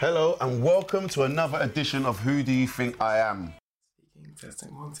Hello and welcome to another edition of Who Do You Think I Am?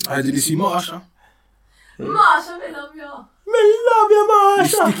 Did you see Marsha? Marsha, me love you. Me love you,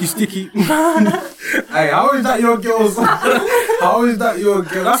 Marsha. Sticky. Hey, how is that your girl's? How is that your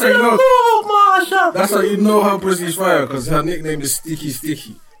girl? That's how you know. Marsha. That's how you know her pussy's fire, because her nickname is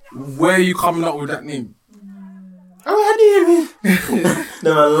Sticky. Where are you coming up with that name? Oh,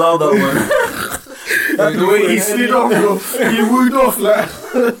 then I love that one. That's the way he slid off, bro. He moved off like.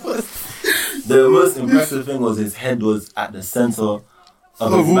 The most impressive thing was his head was at the center of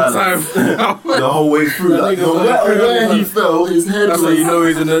Of his all balance. time. The whole way through. Like, no matter where he fell, his head That's was how you know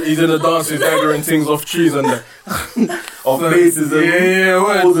he's in a dance with dagger and things off trees and that. off bases and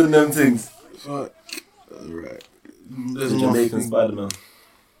what? holding them things. Right. The Jamaican Spider-Man.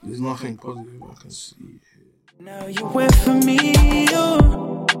 There's nothing positive I can see. Now you wait for me,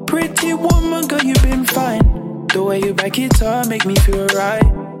 oh. Pretty woman, girl, you've been fine. The way you back it up make me feel right.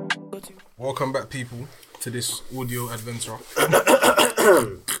 Welcome back, people, to this audio adventure.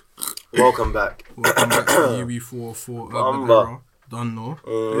 Welcome back. Welcome back to UB44 Urban Bamba. Era. Don't know.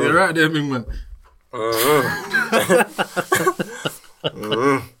 You're right there, big man.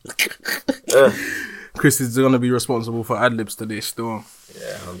 Chris is going to be responsible for ad-libs today still.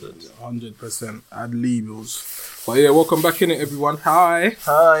 Yeah, 100% ad-libs. But yeah, welcome back in it, everyone. Hi.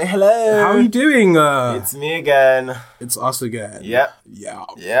 Hi, hello. How are you doing? It's me again. It's us again. Yep.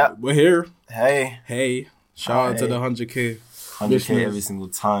 Yeah. We're here. Hey. Shout out to the 100k. 100k every single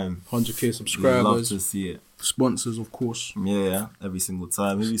time. 100k We love subscribers. to see it. Sponsors, of course. Yeah, every single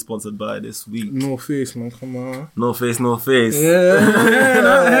time. Who we sponsored by this week? No face, man. Come on. No face. Yeah,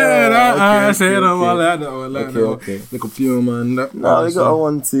 I say that one like that. Okay. Like a few, man. No, we got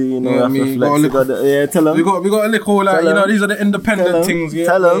one to, Yeah, have me, to got a flex. little- Tell them. We got a little, like, Tell 'em. these are the independent Tell 'em. things. Yeah,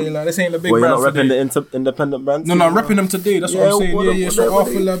 Tell 'em. like, this ain't the big Well, you're not brands repping today. the independent brands? No, I'm repping them today. That's what Yeah, I'm saying. what- Yeah. what So they-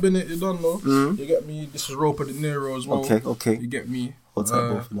 Alpha Lab in it, you don't know. You get me? This is Roper De Niro as well. Okay. You get me? What's that,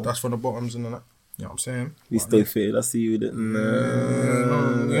 both of them? That's for the bottoms and that. You know what I'm saying? We stay fitted. I see you with it.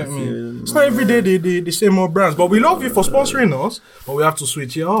 You get me? It's not every day they say more brands, but we love you for sponsoring us. But we have to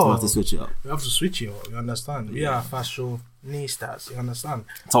switch it up. I have to switch it up. We have to switch it up. You understand? We are fashionistas. You understand?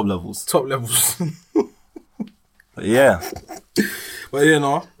 Top levels. Top levels. But yeah. But yeah,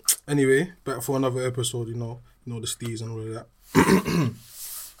 no. Anyway, back for another episode. You know the steez and all of that.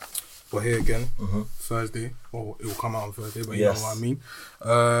 We're here again, Thursday. Or it will come out on Thursday, but Yes. you know what I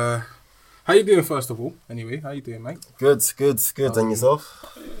mean. How you doing, first of all? Anyway, how you doing, mate? Good. And yourself?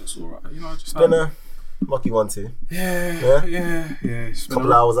 It's all right. You know, just Been a lucky one too. yeah. It's been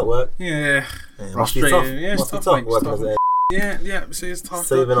Couple hours at work. Yeah. Must be tough. Yeah, it's Must be tough, tough mate, it's working tough. as a... Yeah. So it's tough.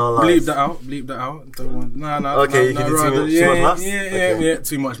 Saving our lives. Bleep that out. Don't want. No. Okay, you can do too much maths? Yeah.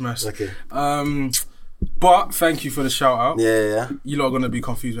 Too much maths. Okay. But thank you for the shout out. Yeah. You lot are gonna be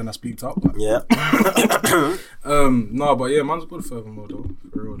confused when I speak up. But, Yeah. no, but yeah, man's good furthermore though.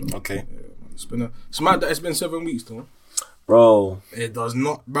 For real though. Okay. Yeah, man. It's mad that it's been 7 weeks though. Bro. It does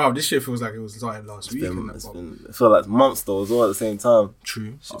not, bro. This shit feels like it was started last week. It felt like months though as well at the same time.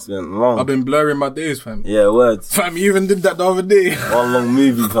 True. It's been long. I've been blurring my days, fam. Yeah, words. Fam, you even did that the other day. One long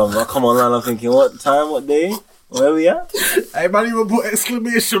movie, fam. I come online, I'm thinking, what time, what day? Where we at? Hey, man, even put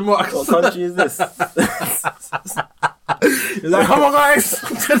exclamation marks. What country is this? He's like, come on, guys.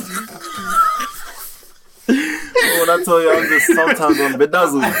 When I tell you, I'm just sometimes on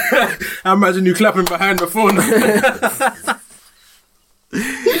bedazzled. I imagine you clapping behind the phone.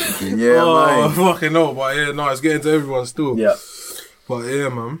 Yeah, Oh, man. fucking no, but yeah, no, it's getting to everyone still. Yeah. But yeah,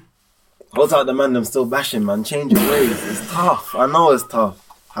 man. What's out the man, them still bashing, man. Changing ways. It's tough. I know it's tough.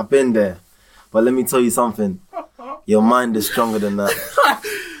 I've been there. But let me tell you something. Your mind is stronger than that.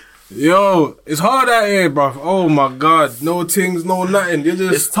 Yo, it's hard out here, bruv. Oh my God. No things, no nothing. You're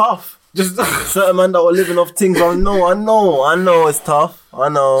It's just... tough. just Certain man that were living off things, I know it's tough. I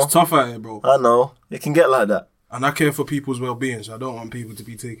know. it's tough out here, bro. I know. It can get like that. And I care for people's well-being, so I don't want people to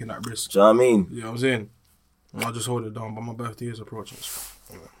be taking that risk. Do you know what I mean? You know what I'm saying? I'll just hold it down, but my birthday is approaching.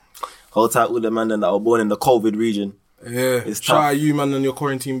 Hold tight with the man that were born in the COVID region. Yeah, It's shout tough. out you, man, on your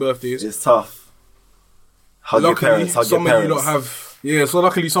quarantine birthdays. It's tough. Hug your parents. Hug your some of you parents. lot have... Yeah, so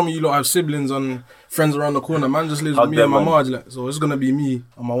luckily some of you lot have siblings and friends around the corner. Man just lives Hug with me them, and my man. Marge, like, so it's going to be me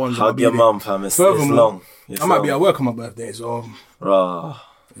and my ones. Hug your mum, fam. It's Furthermore, long. It's I might long. be at work on my birthday, so... Rah.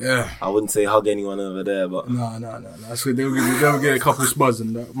 Yeah. I wouldn't say hug anyone over there, but... No. So they'll get a couple spuds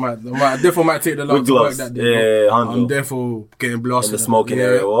and that I definitely might take the long With to work gloves. that day. Yeah, but 100. I'm therefore getting blasted. In the smoking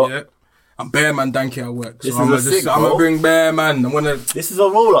area, what? Yeah. I'm bare man danky at work. This So is a sick, I'm gonna bro. bring bare man. I'm gonna... This is a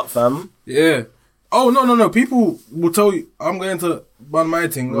roll-up, fam. Yeah. Oh, no. People will tell you, I'm going to run my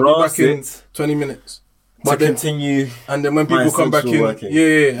thing. I'll be back in it. 20 minutes. to then, continue. and then when people my come back essential in, working.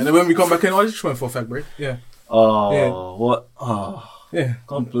 yeah, and then when we come back in, I just went for a fag break. Yeah, Oh, Yeah. what? Oh, yeah.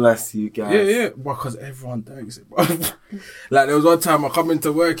 God bless you guys. Yeah, because everyone thanks it, bro. Like there was one time I come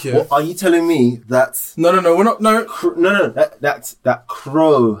into work here. What, are you telling me that? No, we're not. No, That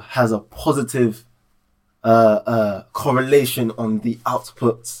Crow has a positive correlation on the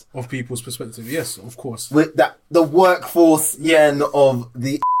outputs of people's perspective, yes, of course. with that the workforce yen of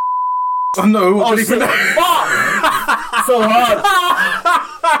the Oh no, oh shit. So hard.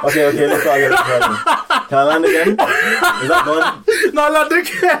 Okay, let's start again. Can I land again? Is that gone? No, land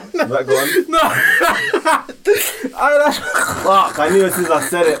again. Is that gone? No. Fuck, I knew as soon as I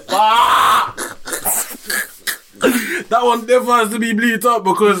said it. That one never has to be bleeped up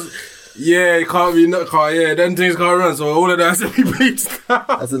because it can't be them things can't run, so all of that has to be bleeped out.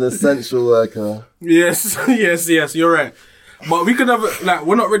 That's an essential worker. Yes, you're right. But we could have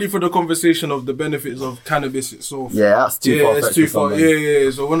we're not ready for the conversation of the benefits of cannabis itself. Yeah, that's too far. It's too far. Yeah.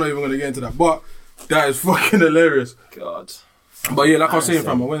 So we're not even gonna get into that. But that is fucking hilarious. God. But yeah, like I was saying,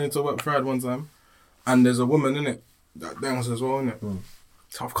 fam, I went into work Friday one time, and there's a woman in it that dances as well, innit?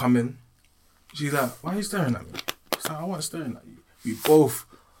 So I've come in. She's like, "Why are you staring at me?" She's like, "I wasn't staring at you." We both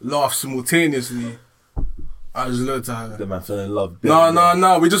laughed simultaneously. I just looked at her. The man fell in love.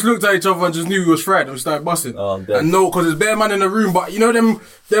 No. We just looked at each other and just knew we was fried and we started busting. Oh, I'm dead. And no, because there's bare man in the room, but you know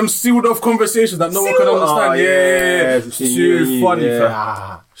them sealed off conversations that no one can understand. Yeah. She's too funny,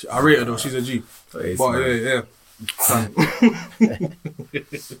 fam. I rate her though, she's a G. Please, But man. yeah.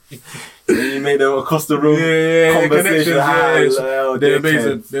 You made them across the room. Conversations, Conversation.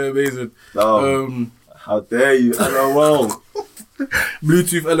 They're amazing. Oh, how dare you? LOL.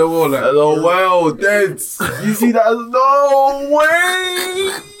 Bluetooth LOL. Like, LOL. Dead. You see that? No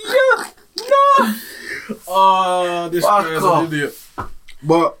way. No. oh, this Fuck guy is off. an idiot.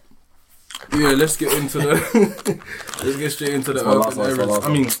 But yeah, let's get into the let's get straight into the my last one,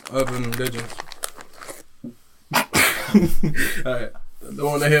 urban legends. Alright. Don't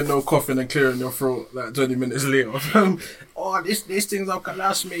want to hear no coughing and clearing your throat like 20 minutes later. These things are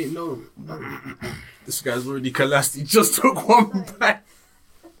collapsed, mate. No. This guy's already collapsed. He just took one bite.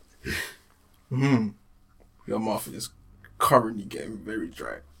 Your mouth is currently getting very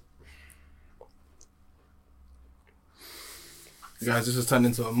dry. Guys, this has turned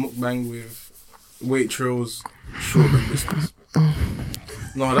into a mukbang with Waitrose shortbread biscuits.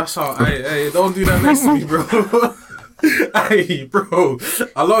 No, that's how. Hey, don't do that next to me, bro. Hey, bro,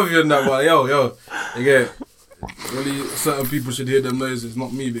 I love you in that one. Yo, you get it? Only certain people should hear them noises,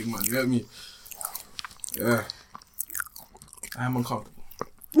 not me, big man. You get me? Yeah. I am uncomfortable.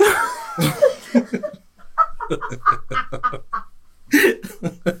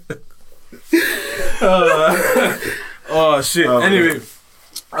 Oh shit. Anyway,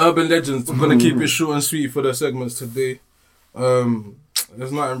 urban legends. I'm gonna keep it short and sweet for the segments today.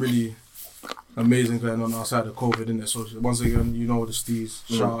 There's nothing really amazing going on outside of COVID, innit? So once again, you know the steez.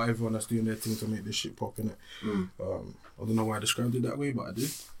 Shout out everyone that's doing their thing to make this shit pop, innit? I don't know why I described it that way, but I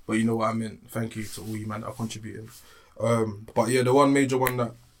did. But you know what I meant. Thank you to all you man that are contributing. But yeah, the one major one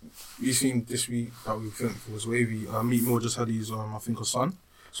that we seen this week that we think was wavy. Meat Mill just had his I think a son.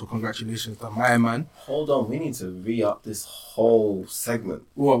 So congratulations to my man. Hold on, we need to re-up this whole segment.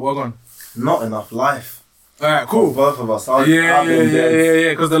 What on? Not enough life. Alright, cool. For both of us. Yeah,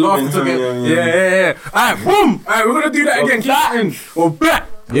 because the laughter took it. Yeah. Alright, boom! Alright, we're gonna do that again. Keep it in. We're back.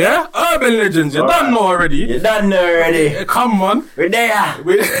 Yeah? Urban legends. You done know already. You done know already. Yeah, come on. We're there.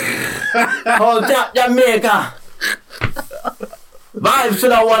 Hold up, Jamaica. Vibes to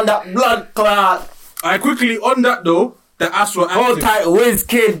the one that blood clot. Alright, quickly on that though. The apps were active. Hold tight,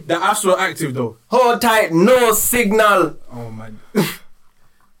 WizKid. The apps were active though. Hold tight, no signal. Oh man.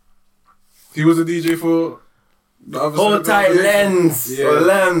 He was a DJ for the other Hold side tight, of the- Lens. Yeah. Or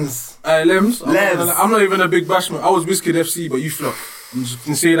Lems. Lems. Lems. I'm not even a big bashman. I was WizKid FC, but you flop. I'm just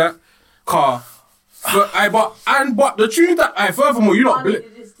gonna say that. Car. But the tune that furthermore, you not. Barney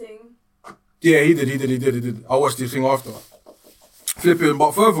did his thing. Yeah, he did. I watched the thing after. Flipping,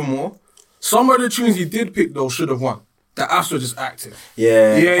 but furthermore, some of the tunes he did pick though should have won. The apps were just active.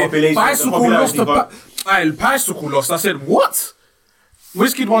 Yeah. Bicycle lost to Bicycle lost. I said, what?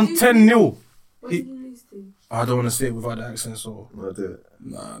 WizKid won 10-0. What did he lose to? I don't want to say it without the accent, so. I'll do it.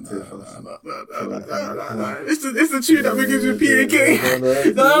 Nah. It's the tune that gives you PAK.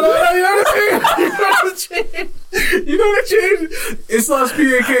 No, you know the tune. It starts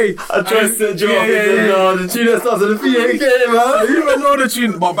PAK. I tried to drop Yeah. No, the tune that starts with the PAK, man. You even know the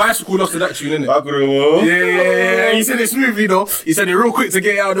tune, but Bicycle lost to that tune, innit? Yeah. He said it smoothly though. He said it real quick to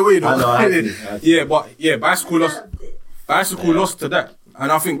get it out of the way though. I know, I had to. Bicycle lost to that.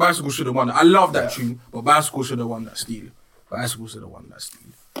 And I think Bicycle should have won that. I love that tune, but Bicycle should have won that steal. Bicycle should have won that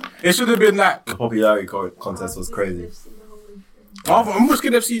steal. It should have been like... The popularity contest was crazy. I'm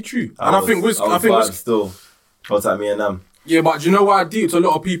Wizkid FC true. And I think Wizkid... still. What's at me and them? Yeah, but do you know why I deeped? A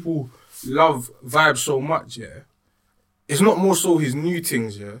lot of people love Vibe so much, yeah? It's not more so his new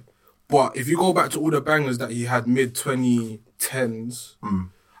things, yeah? But if you go back to all the bangers that he had mid-2010s,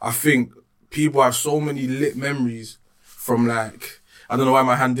 I think people have so many lit memories from like... I don't know why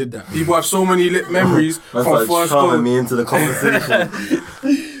my hand did that. People have so many lit memories That's from like first shoving me into the conversation.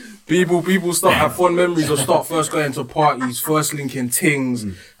 People start have fun memories or start first going to parties, first linking things,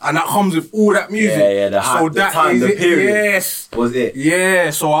 and that comes with all that music. Yeah, the time, the period. Yes, was it? Yeah,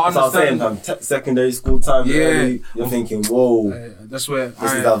 so I understand. I was saying, secondary school time. Yeah, early, you're thinking, whoa, that's where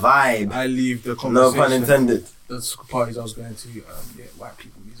this is a vibe. I leave the conversation. No pun intended. That's parties I was going to. White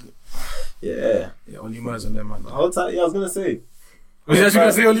people music. Yeah, Only Murs and them man. Hold tight. Yeah, I was gonna say. Was you actually going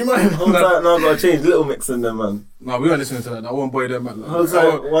to say Only Murs? Hold tight. No, I gotta change Little Mix in them, man. No, we weren't listening to that. I won't boy them man. Hold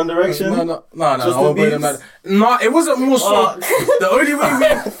tight. One Direction. No. I won't boy them man. No, it wasn't more so. The only way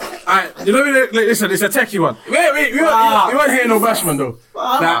you know, listen, it's a techie one. Wait, we weren't hearing no bashman though.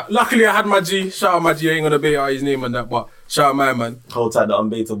 Now, luckily I had my G. Shout out my G. I ain't gonna bait out his name and that, but shout out my man. Hold tight, the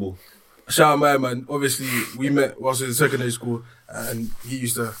unbeatable. Shout out my man. Obviously, we met whilst in secondary school, and he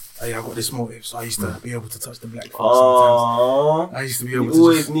used to. I got this motive, so I used to be able to touch the black folks sometimes. I used to be able to. You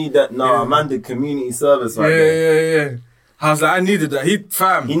always need that. Nah, man did community service right there. Yeah. I was like, I needed that.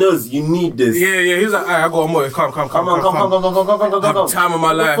 He knows you need this. Yeah. He was like, I got a motive. Come on. Time of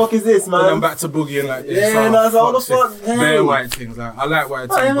my life. What the fuck is this, man? Then I'm back to boogieing like this. Yeah, no, so what the fuck? Bare white things. Like, I like white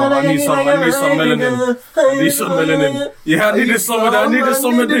things, but I need some melanin. Yeah, I needed some of that. I needed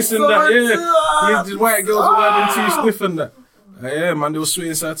some of this and that. Yeah. These white girls were wearing too stiff and that. Yeah, man, they were sweet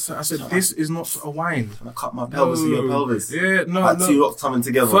inside. I said, this is not a wine. I cut my pelvis to your pelvis. Yeah, no. Like two rocks coming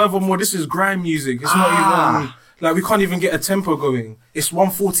together. Furthermore, this is grime music. It's not even... Like, we can't even get a tempo going. It's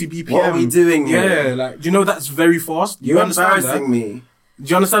 140 BPM. What are we doing here? Yeah, like, do you know that's very fast? You're embarrassing me. Do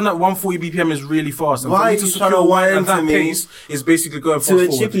you understand that 140 BPM is really fast? And why are you trying to whine to me? Pace is basically going to a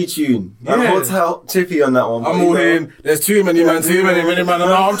chippy tune. Yeah. Hotel chippy on that one. I'm all in. There's too many man. And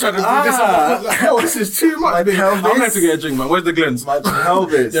now I'm trying to do this. This is too much. I'm going to have to get a drink, man. Where's the Glens? My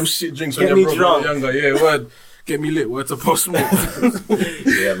pelvis. Them shit drinks when you're drunk. Younger. Yeah, word. Get me lit. Word to Post Smoke.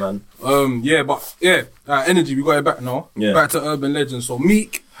 Yeah, man. Energy. We got it back now. Yeah. Back to Urban Legend. So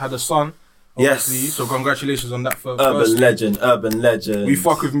Meek had a son. Obviously. Yes. So congratulations on that. Urban Legend. We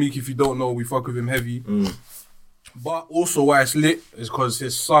fuck with Meek. If you don't know, we fuck with him heavy. But also why it's lit is because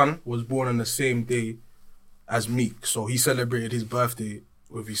his son was born on the same day as Meek. So he celebrated his birthday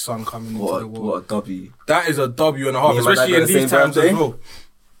with his son coming into the world. What a W. That is a W and a half, especially in these times as well.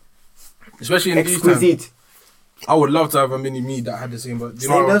 Especially in these times. I would love to have a mini me that had the same birthday.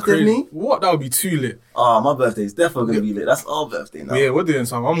 Same birthday me? What? That would be too lit. My birthday's definitely going to be lit. That's our birthday now. Yeah, we're doing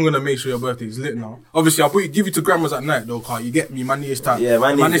something. I'm going to make sure your birthday is lit now. Obviously, I'll give you to grandma's at night though, car. You get me? My niece time. Yeah,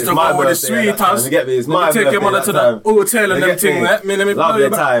 my niece. It's my birthday. You get me? It's my birthday. Take your mother to the hotel and them thing. Let me love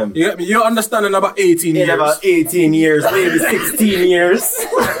your time. You get me? You'll understand in about 18 years. In about 18 years, maybe 16 years.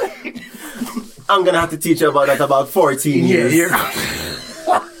 I'm going to have to teach you about that about 14 years. Yeah.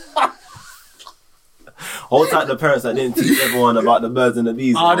 Hold tight the parents that didn't teach everyone about the birds and the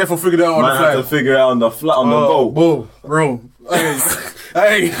bees. I definitely figured it out on the flight. Man had to figure it out on the boat. Bro.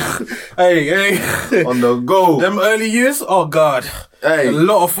 Hey. On the go. Them early years, oh God. Hey. A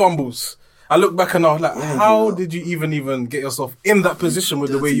lot of fumbles. I look back and I was like, how did you even get yourself in that position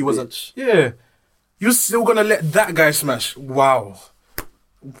with the way you was? Yeah. You're still gonna let that guy smash. Wow.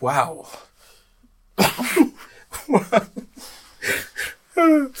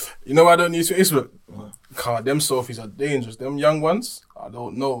 You know why I don't use Facebook? God, them selfies are dangerous. Them young ones, I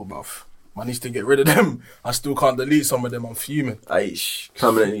don't know, bruv. Man needs to get rid of them. I still can't delete some of them. I'm fuming. Aish,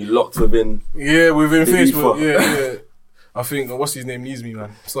 permanently locked within. Yeah, within Facebook. Yeah. I think, what's his name needs me,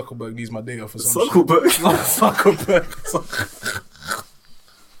 man. Zuckerberg needs my data for some shit. Zuckerberg.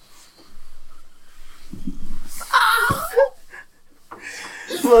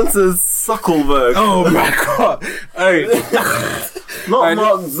 Man says Zuckerberg. Oh my God. Hey. Not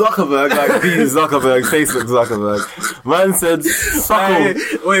Mark Zuckerberg, like B Zuckerberg, Facebook Zuckerberg. Man said suckle.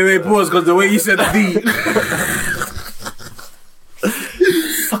 Wait, pause, because the way you said D.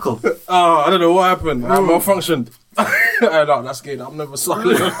 Suckle. Oh, I don't know what happened. I malfunctioned. No, that's good. I'm never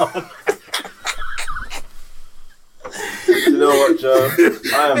suckling. You know what, Joe?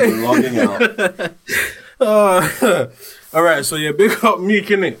 I am logging out. Alright, so yeah, big up Meek,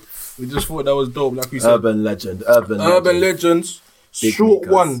 innit? We just thought that was dope, like we said. Urban Legends. Big short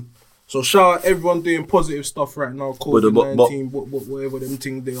So shout out everyone doing positive stuff right now. COVID-19, whatever them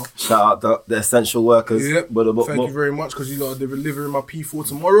things they are. Shout out the essential workers. Yeah. Thank you very much because you lot are delivering my P4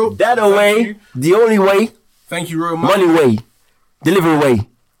 tomorrow. That way, the only way. Thank you, Roma. Money way, delivery way.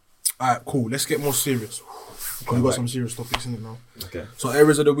 Alright, cool. Let's get more serious. We've got some serious topics in it now. Okay. So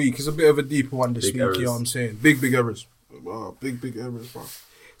errors of the week. It's a bit of a deeper one this Big week. errors. You know what I'm saying? Big errors. Big errors, bro.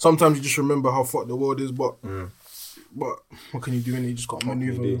 Sometimes you just remember how fucked the world is, but what can you do? You just got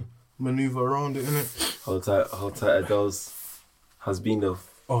to maneuver around it, innit? Hold tight, Adele's husband of.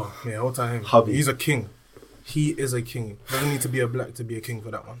 Oh yeah, hold tight him. Hubby. He's a king. He is a king. Doesn't need to be a black to be a king for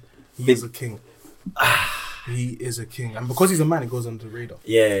that one. He Big- is a king. He is a king, and because he's a man, it goes under the radar,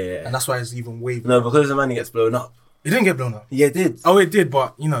 Yeah. and that's why it's even wavy. No, because the man gets blown up. It didn't get blown up. Yeah, it did. Oh, it did,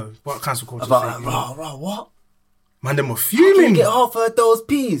 but but cancel culture. Bro, what? Man, them were You fuming. get half of those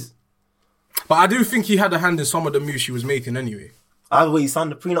peas. But I do think he had a hand in some of the moves she was making anyway. Either way, he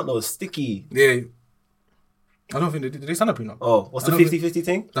signed the prenup that was sticky. Yeah. I don't think they did. Did they sign a prenup? Oh, what's the I don't 50-50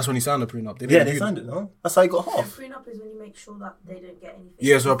 thing? That's when he signed a prenup. Yeah, didn't they do signed that. it, no? That's how he got A half. prenup is when you make sure that they don't get anything.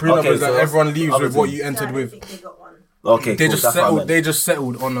 Yeah, so a prenup Okay, is that so everyone leaves other with what thing. you entered I with. think they got one. Okay, They cool, just that's what I settled. meant. They just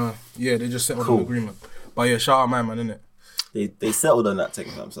settled on a. Yeah, they just settled on an agreement. But yeah, shout out my man, innit? They settled on that thing,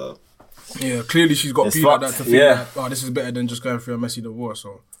 fam, so. Yeah, clearly she's got It's people like that fucked, to think yeah. that, oh, this is better than just going through a messy divorce.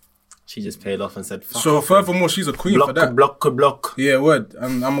 So, She just paid off and said, fuck so off, furthermore, she's a queen for that. Block. Yeah, word.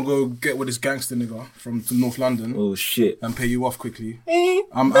 And I'm gonna go get with this gangster nigga from North London Oh, shit. and pay you off quickly.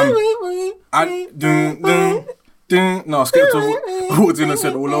 No, Skepta walked in and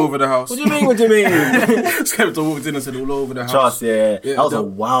said all over the house. What do you mean? Skepta walked in and said all over the house. Trust, yeah. Yeah, That was a the-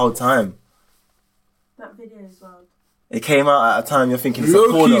 wild time. That video as well. It came out at a time you're thinking it's a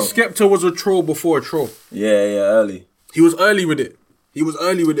Low-key, porno. Skepta was a troll before a troll. Yeah, early. He was early with it.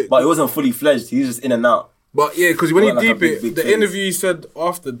 But it wasn't fully fledged. He was just in and out. But yeah, because when you Like a deep big, it, big the face. interview he said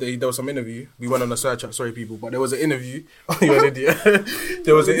after there was some interview. We went on a search chat, sorry people, but there was an interview. Oh, you're an idiot.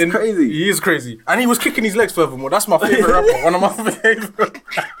 There was He's crazy. He is crazy, and he was kicking his legs furthermore. That's my favorite rapper. One of my favorite.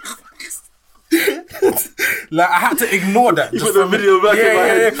 Like I had to ignore that. put the video back in my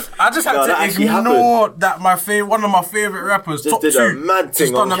head. Yeah. I just had No, that to actually ignore that one of my favorite rappers, Just top did two, a mad thing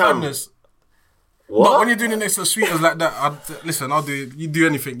just done on the cam. madness. What? But when you're doing it next to sweeters like that, I'll do it. You do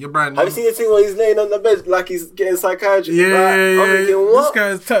anything. You're brand new. Have you seen the thing where he's laying on the bed like he's getting psychiatry? Yeah, Like, I'm thinking, what? This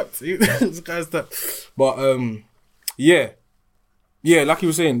guy's tapped. This guy's tapped. But yeah, like you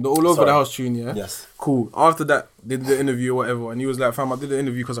were saying, the all over Sorry. the house tune. Yeah, Yes. cool. After that, they did the interview or whatever, and he was like, "Fam, I did the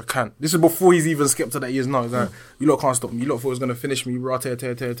interview because I can." This is before he's even skipped to that he is now. He's like, "You lot can't stop me. You lot thought it was gonna finish me, rah, tear.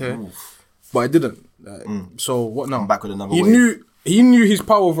 But it didn't. So what now? I'm back with another He wave. knew his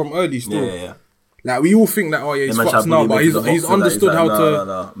power from early still. Yeah. Like we all think that he's man fucked tried now, bullying but him he's to the boxer, understood like, how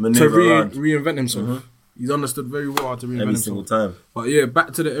no. to Maneuver around. reinvent himself. He's understood very well how to reinvent Every himself. single time. But yeah,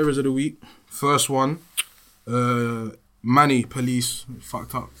 back to the errors of the week. First one, Manny police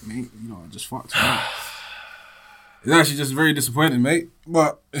fucked up, mate. Just fucked up. It's actually just very disappointing, mate.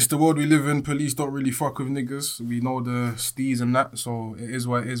 But it's the world we live in. Police don't really fuck with niggas. We know the steez and that, so it is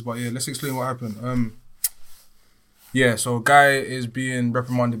what it is. But yeah, let's explain what happened. Yeah, so guy is being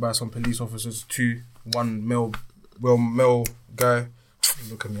reprimanded by some police officers. One male guy.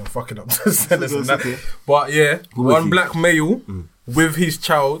 Look at me, I'm fucking up. But yeah, one black male with his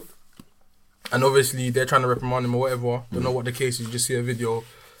child, and obviously they're trying to reprimand him or whatever. Don't know what the case is. You just see a video,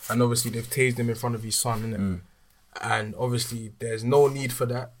 and obviously they've tased him in front of his son, innit? And obviously there's no need for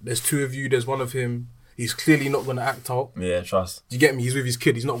that. There's two of you. There's one of him. He's clearly not gonna act out. Yeah, trust. Do you get me? He's with his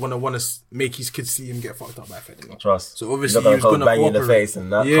kid. He's not gonna want to make his kid see him get fucked up by a fed. Trust. So obviously He's not he was gonna bang you in the cooperate. face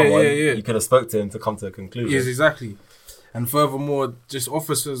and that. Yeah, Come on. yeah. You could have spoke to him to come to a conclusion. Yes, exactly. And furthermore, just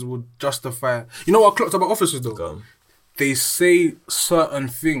officers would justify. You know what I clocked about officers though? Go on. They say certain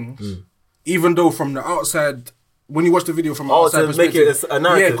things, even though from the outside, when you watch the video from the outside to make it perspective, a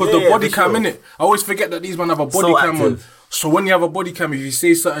narrative. yeah, because Yeah, the body for cam sure. in it. I always forget that these men have a body So cam on. active. So when you have a body cam, if you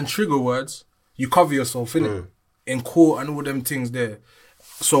say certain trigger words, you cover yourself in it in court and all them things there.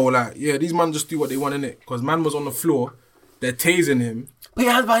 So like, yeah, these men just do what they want in it. Because man was on the floor, they're tasing him Put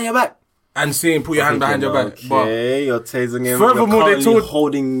your hands behind your back. and saying, "Put your hand behind your back." But Okay, you're tasing him. Furthermore, you're they currently told-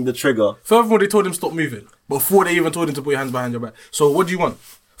 holding the trigger. furthermore, they told him stop moving before they even told him to put your hands behind your back. So what do you want?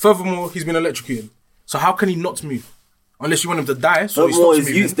 Furthermore, he's been electrocuted. So how can he not move? Unless you want him to die, so he Furthermore, stops his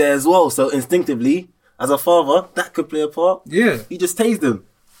moving. youth there as well. So instinctively, as a father, that could play a part. Yeah. You just tased him.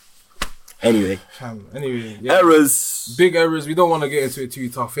 Anyway, Anyway, yeah. errors. Big errors. We don't want to get into it too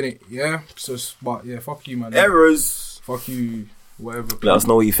tough, innit? Yeah. So, but yeah, fuck you, man. Errors. Fuck you, whatever. Let us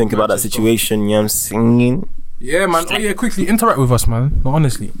know what you think about that situation. Yeah, I'm singing. Yeah, man. Oh yeah, quickly interact with us, man. No,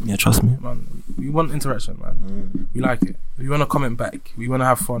 honestly, Yeah, trust me. man. We want interaction, man. We like it. We want to comment back. We want to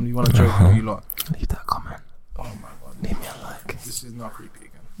have fun. We want to joke with you lot. Leave that comment. Oh my god. Leave me a like. This is not creepy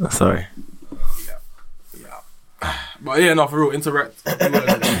again. Sorry. Yeah. But yeah, no, for real, interact.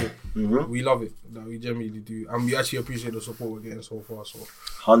 We love it. Like, we genuinely do. And we actually appreciate the support we're getting so far. So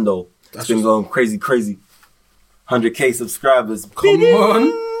Hondo. It's been going crazy. 100k subscribers. come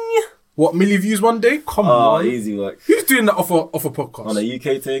on. What, million views one day? Come Oh, on. easy work. Who's doing that off a podcast? On a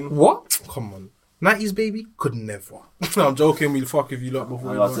UK thing. What? Come on. 90s baby? Could never. No, I'm joking. We'll fuck with you lot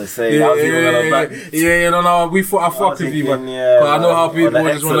before. I was about to say, that was even gonna back. No. We thought I'd fuck with you, man. But I know how people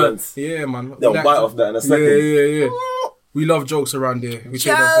just want to. Yeah, man. They'll bite off that in a second. Yeah. We love jokes around here. We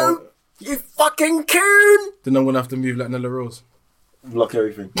take them for. You fucking coon! Then I'm gonna have to move like Nella Rose. Block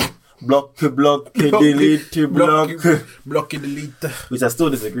everything. Block, delete, block. Block, delete. Which I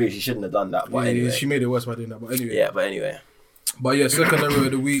still disagree. She shouldn't have done that. But anyway. She made it worse by doing that. But anyway. Yeah, but anyway. But yeah, second error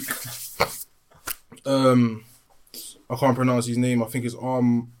of the week. I can't pronounce his name. I think it's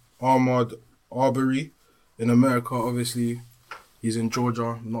Ahmaud Arbery. In America, obviously, he's in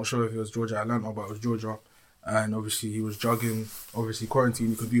Georgia. I'm not sure if it was Georgia, Atlanta, but it was Georgia. And obviously, he was jogging. Obviously,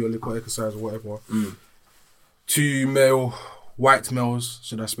 quarantine, you could do a little exercise or whatever. 2 white males,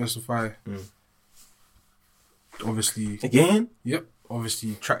 should I specify? Obviously. Again? Yep.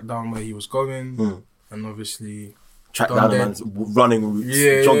 Obviously, tracked down where he was going. And obviously. Track down the man's running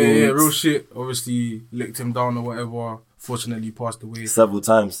routes, jogging routes. Real shit. Obviously, licked him down or whatever. Fortunately, he passed away. Several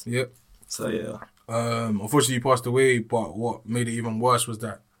times. Yep. So, yeah. Unfortunately, he passed away, but what made it even worse was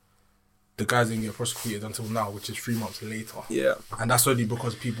that the guys didn't get prosecuted until now, which is 3 months later. Yeah. And that's only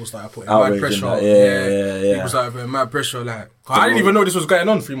because people started putting mad pressure. Yeah. People started putting mad pressure. Like, I didn't even know this was going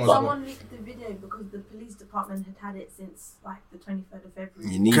on 3 months ago. Someone leaked the video because the police department had it since like the 23rd of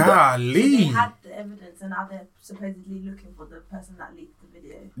February. You need Golly. So they had the evidence and now they're supposedly looking for the person that leaked the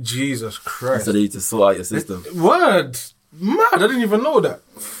video. Jesus Christ. So they need to sort out your system. Word. Mad, I didn't even know that.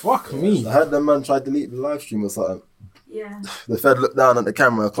 Fuck me. I heard that man tried to delete the live stream or something. Yeah. The Fed looked down at the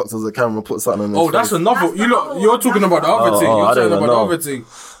camera, clocked us the camera, put something on his face. That's another. You're talking about the other thing. You're talking about the other thing.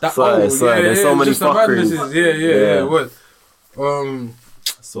 That, sorry. There's so many fuckeries. Yeah. What?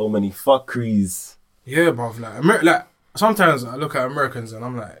 So many fuckeries. Yeah, bruv. Like sometimes I look at Americans and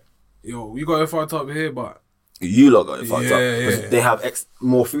I'm like, yo, you got it fucked up here, but you lot got it fucked up. Yeah. They have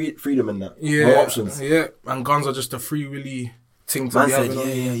more freedom in that. More options. Yeah, and guns are just a free willy thing to man be said,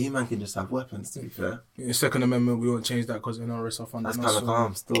 having. you man can just have weapons, to be fair. Second Amendment, we won't change that because NRS are funding us. That's kind of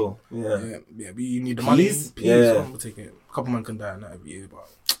calm still. Yeah, but you need the money. Please, yeah. We'll take it. A couple men can die in that every year,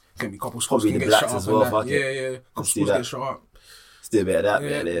 but can be a couple schools probably can the get shut blacks up as well. Fuck it. Yeah. Couple schools get shut up. Still a bit of that,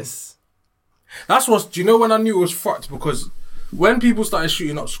 bit of this. That's what. Do you know when I knew it was fucked? Because when people started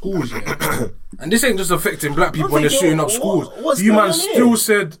shooting up schools, and this ain't just affecting black people when they're shooting up schools. You man still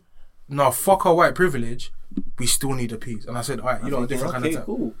said, "No, fuck our white privilege. We still need a peace." And I said, "Alright, you know, a different kind of time.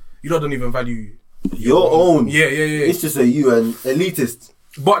 Cool. You lot don't even value your own. Yeah. It's just a you and elitist."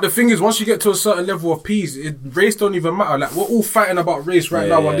 But the thing is, once you get to a certain level of peace, race don't even matter. Like, we're all fighting about race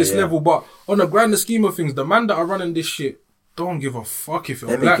now on this level, but on the grander scheme of things, the man that are running this shit don't give a fuck if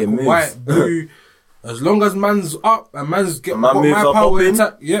you're black, white, blue. As long as man's up and man's got my power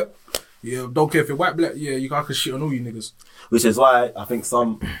intact, yeah, don't care if you're white, black, I can shit on all you niggas. Which is why I think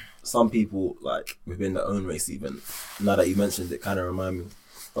some people, like, within their own race even, now that you mentioned it, kind of remind me.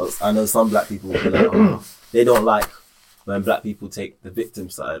 I know some black people, they don't like when black people take the victim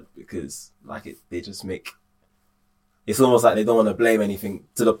side because, like, they just make... It's almost like they don't want to blame anything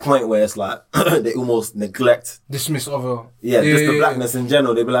to the point where it's like they almost neglect... Dismiss other... just the blackness in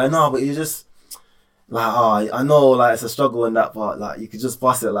general. They be like, no, but you just... Like, I know, like, it's a struggle in that part. Like, you could just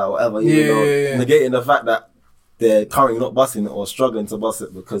bust it, like, whatever. Negating the fact that they're currently not busting it or struggling to bust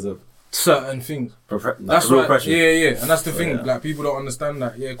it because of... certain things. That's real pressure. And that's the thing. Like, people don't understand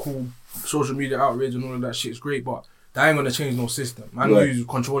that. Yeah, cool. Social media outrage and all of that shit's great, but that ain't gonna change no system. Man who's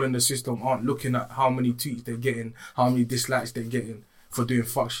controlling the system aren't looking at how many tweets they're getting, how many dislikes they're getting for doing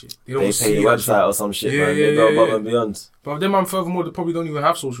fuck shit. They don't see pay a website or some shit, man. They go above and beyond. But then, man, furthermore, they probably don't even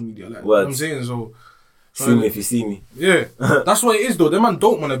have social media. Like, you know what I'm saying? So see me if you see me. Yeah, that's what it is though. Them man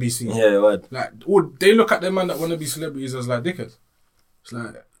don't want to be seen. Yeah, word. Like, they look at them man that want to be celebrities as like dickheads. It's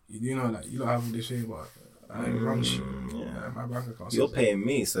like, you know, like, you don't have all this shit, but I ain't run shit. Yeah, my bank account. You're paying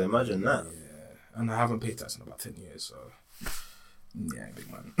me, so imagine that. Yeah, and I haven't paid tax in about 10 years, so yeah, big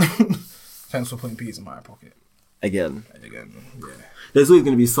man. Thanks for putting peas in my pocket. Again, yeah. There's always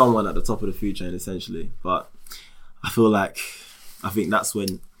going to be someone at the top of the food chain, essentially, but I think that's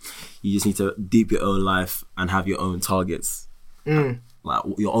when you just need to deep your own life and have your own targets. Like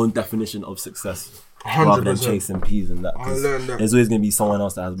your own definition of success. rather than 100%. chasing peas and that. I 'cause learned that. there's always gonna be someone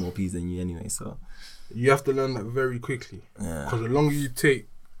else that has more peas than you anyway. So You have to learn that very quickly. yeah, Because the longer you take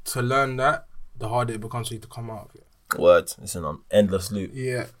to learn that, the harder it becomes for you to come out of it. word. It's an endless loop.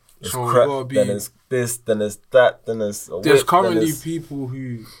 Yeah. It's So you crap. gotta be. Then it's this. Then it's that. Then it's a There's whip, currently then it's- people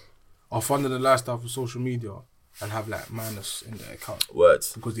who are funding the lifestyle for social media and have like minus in their account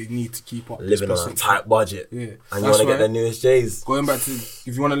words. because they need to keep up. Living on a specific- tight budget. Yeah. And you That's want to why- get the newest J's. Going back to, if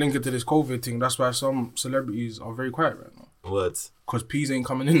you want to link it to this COVID thing, that's why some celebrities are very quiet right now. Words. Because peas ain't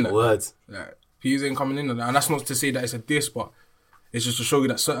coming in like Words. that. Like, peas ain't coming in like that. And that's not to say that it's a diss, but it's just to show you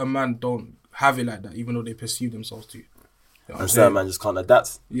that certain men don't have it like that, even though they perceive themselves to. You know what I'm And saying? certain man just can't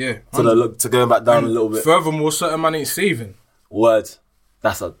adapt. Yeah. So they look to going back down a little bit. Furthermore, certain man ain't saving. Words.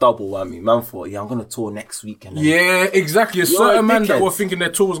 That's a double whammy. Man thought, yeah, I'm gonna tour next week and then Yeah, exactly. There's You're a certain men that dickhead. were thinking their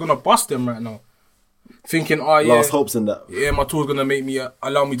tour was gonna bust them right now. Thinking, oh yeah, lost hopes in that. yeah, my tour's gonna make me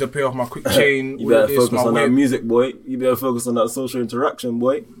allow me to pay off my quick chain. You all of better this, focus my on that whip. music, boy. You better focus on that social interaction,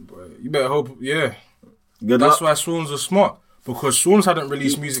 boy. You better hope, yeah. Good That's luck. why Swans are smart. Because Swans hadn't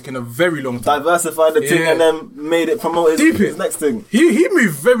released music in a very long time. Diversified the thing Yeah. and then made it promote Deep his it. next thing. He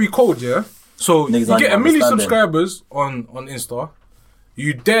moved very cold, yeah? So Niggas you aren't get a million understanding. subscribers on Insta.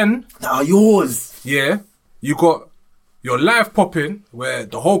 You then, Now yours. yeah, you got your live popping where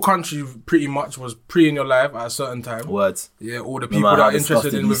the whole country pretty much was pre in your live at a certain time. Words. Yeah, all the No people matter that how are interested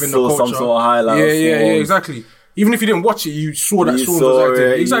disgusting, in you within the saw culture. some sort of highlight yeah, of yeah, Swans. exactly. Even if you didn't watch it, you saw that You Swans saw was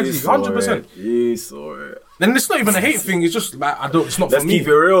active. it, Exactly, you saw 100%. it, You saw it. Then it's not even a hate thing. It's just like it's not Let's for me. keep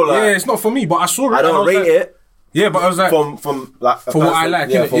it real, like- yeah, it's not for me. But I saw it. I and don't was rate like- it Yeah, but I was like, from like a For what I person- like,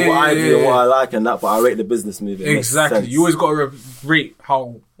 Yeah, innit? for Yeah, what I yeah, do and yeah. what I like and that. But I rate the business move. It makes exactly. sense. You always got to rate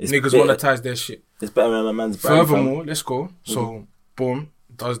how It's niggas bitter. monetize their shit. It's better than my man's brand. Furthermore, let's go. So, boom,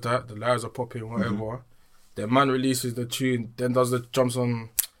 does that. The lives are popping, whatever. The man releases the tune, then does the jumps on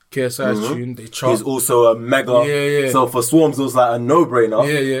KSI's tune. They chart. He's also a mega. Yeah, yeah. So for Swarms, it was like a no-brainer.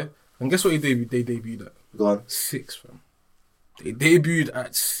 Yeah, yeah. And guess what they debuted at? Go on. 6, fam. They debuted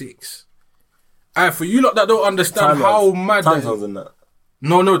at 6. And for you lot that don't understand how mad Time that zones is. and that.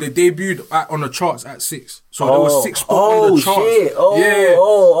 No, they debuted on the charts at 6. So there was 6 spots on Oh, the charts. shit. Oh, yeah.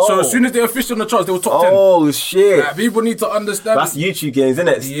 oh, So oh. as soon as they officially on the charts, they were top 10. Oh shit. Like, people need to understand. That's YouTube games, isn't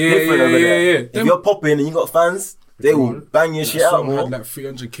it? It's Yeah, different yeah, over yeah, there. yeah. If Them- you're popping and you got fans, they will bang your shit that out song more. had like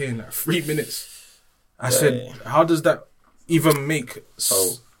 300k in like 3 minutes. I said, how does that even make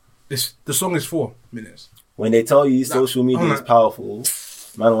this? The song is 4 minutes. When they tell you social media I'm is like- powerful,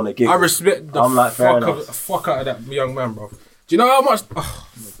 man want to give. I respect the I'm like, fair enough. fuck out of that young man, bro. Do you know how much? Oh,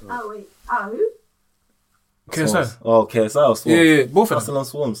 Oh wait. Oh. KSI. Oh, KSI or Swarms? Yeah, yeah, both of them. Hustle on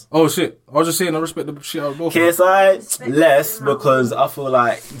Swarms. Oh shit! I was just saying, I respect the shit out of both. of them. KSI less because I feel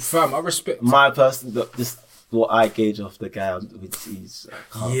like Fam, I respect. my person, just what I gauge off the guy, which he's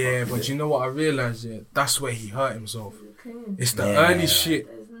Yeah, but you know what I realised? Yeah, that's where he hurt himself. It's the Yeah. early shit.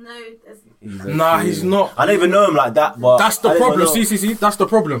 There's Nah, he's not. I don't even know him like that, but That's the I don't problem. know. See, that's the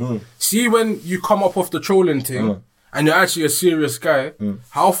problem. See, when you come up off the trolling thing and you're actually a serious guy,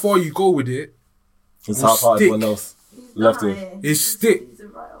 how far you go with it It's will how far stick. everyone else love to. is stick. He's a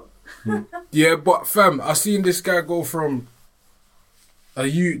right. Yeah, but fam, I seen this guy go from a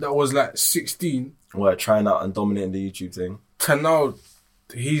youth that was like 16 We're trying out and dominating the YouTube thing. to now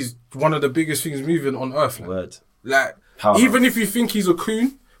he's one of the biggest things moving on earth. Word. Like, Powerhouse. even if you think he's a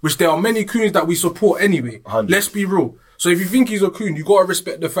coon, which there are many coons that we support anyway, 100. let's be real. So if you think he's a coon, you gotta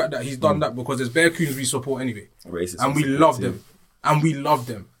respect the fact that he's done that because there's bare coons we support anyway. Racist And we support love too. them. And we love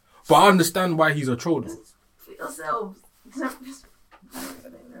them. But I understand why he's a troll though. For yourselves.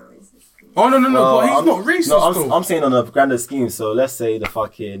 Oh no, but he's I'm- not racist No, though. I'm saying on a grander scheme. So let's say the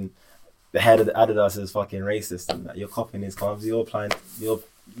head of the Adidas is fucking racist and that you're copying his comms,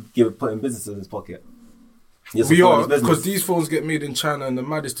 you're putting business in his pocket. You're We supporting are, his business. because these phones get made in China in the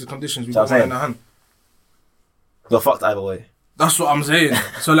maddest conditions. We That's got what one I'm in the hand. You're fucked either way. That's what I'm saying.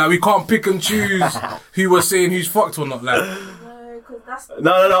 So like we can't pick and choose who we're saying who's fucked or not. Like No, because that's.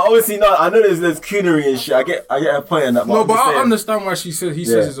 No. Obviously not. I know there's coonery and shit. I get a point in that. no, I'm but just I saying. understand why he says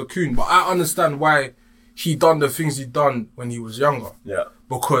he's a coon. But I understand why he done the things he done when he was younger. Yeah.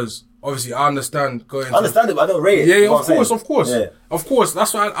 Because obviously I understand going. I understand it, but I don't rate it. Yeah, You know what I'm of saying? course, Yeah. of course.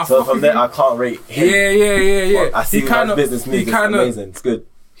 That's why I So fuck from with there, him. I can't rate him. Yeah. But I see his business move. It's amazing. It's good.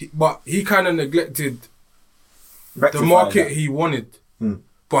 But he kind of neglected the Rectifying market that. he wanted.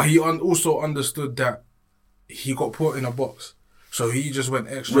 But he also understood that he got put in a box. So he just went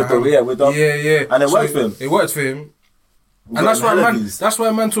extra. With the- ham. yeah, with the- yeah. and it So worked for him. It worked for him. We And got that's why hella man. views. That's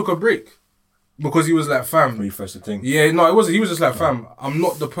why man took a break. because he was like, fam. Refresh the thing. Yeah, no, it wasn't. He was just like, fam, I'm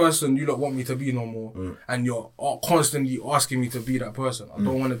not the person you lot want me to be no more. And you're constantly asking me to be that person. I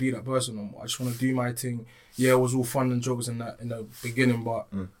don't want to be that person no more. I just want to do my thing. Yeah, it was all fun and jokes in the beginning, but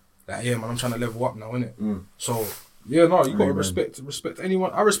like, yeah, man, I'm trying to level up now, innit? So, yeah, no, you got to respect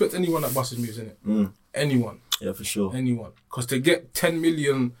anyone. I respect anyone that busts moves, innit? Anyone. Yeah, for sure. Anyone. Because to get 10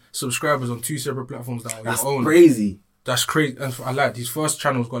 million subscribers on 2 separate platforms that are That's your own. crazy. That's crazy. And I like his first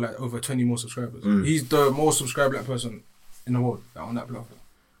channel's got like over 20 more subscribers. He's the most subscribed black person in the world on that platform.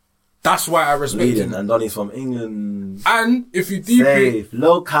 That's why I respect him. And Donnie's from England. And if you deep Safe,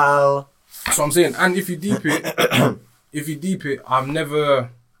 local. that's what I'm saying. And if you deep it, I've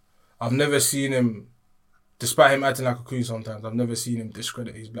never seen him, despite him acting like a queen sometimes, I've never seen him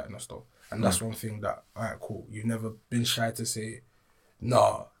discredit his blackness though. And that's one thing that, alright, cool. You've never been shy to say,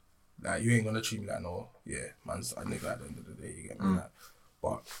 nah, like, you ain't gonna treat me like no, yeah, man's a nigga at the end of the day, you get me? Like,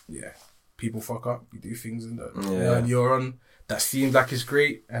 but yeah, people fuck up, you do things in the earlier on that seems like it's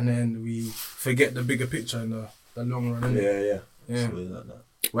great, and then we forget the bigger picture in the long run, innit? Yeah. Something like that.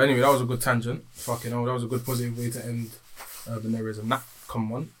 Well, anyway, that was a good tangent. Fucking hell, that was a good positive way to end Urban Areas. And that,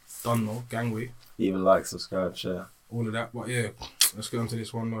 come on, done though, gangway, Even like, subscribe, share. all of that. But yeah, let's get on to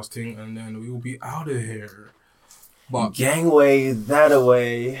this one last thing, and then we will be out of here. But Gangway, that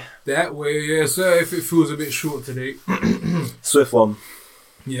away. that way, yeah, sir, if it feels a bit short today. Swift one.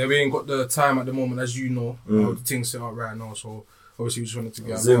 Yeah, we ain't got the time at the moment, as you know. How the thing's set up right now, so obviously we just wanted to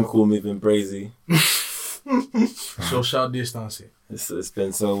get Zoom call moving brazy. social distancing. It's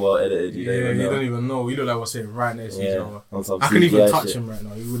been so well edited. You don't even know. You look like what's sitting right next to each other. On some I can even CGI touch shit. him right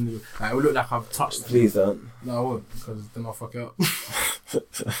now. You wouldn't even. Like, it would look like I've touched him. Please don't. No, I won't, because then I'll fuck it up.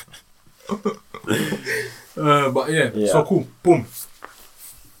 But yeah, so cool. Boom.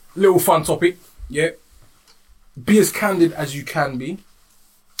 Little fun topic. Yeah. Be as candid as you can be.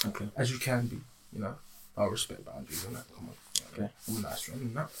 Okay. As you can be. You know, I respect boundaries and that. Come on. Okay. I'm a nice friend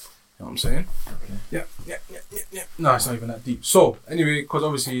and that. You know what I'm saying? Okay. Yeah. No, it's not even that deep. So, anyway, because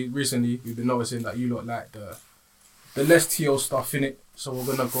obviously recently we've been noticing that you lot like the less TL stuff in it. So we're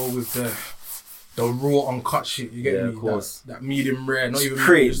gonna go with the raw uncut shit. You get me? Of course. That medium rare, not even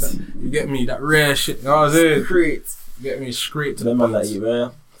Straight. medium, you get me? That rare shit. You know what I'm saying? Great. You get me straight to Them the man like point. you,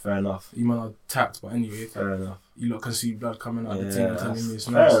 man. Fair enough. You man are tapped, but anyway, Fair enough. you lot can see blood coming out the Yeah, thing and telling me it's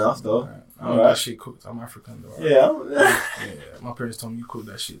fair nice. enough, though. Right. I know Alright. that shit cooked. I'm African though. Right? Yeah. Yeah. My parents told me you cook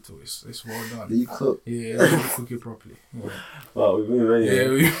that shit too. It's well done. Do you cook? Yeah, you cook it properly. Yeah. Well, we move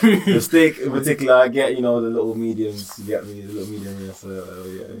anyway. Yeah, The steak in particular, I get, the little mediums. You get me the little medium, yeah. So,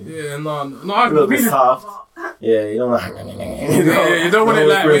 yeah, no, a little bit really. soft. Yeah, you don't like. Yeah, you don't want it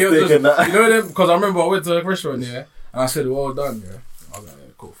like when you're steak just, and that. you know them, because I remember I went to a restaurant, yeah, and I said, well done, yeah. I was like,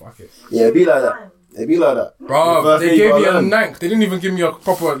 yeah, cool, fuck it. Yeah, it be like that. It be like that. Bro, The first they thing gave you me a gotta learn. nank. They didn't even give me a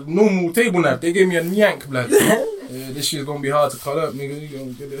proper normal table knife. They gave me a yank, blood. Yeah, this shit's gonna be hard to cut up, nigga. You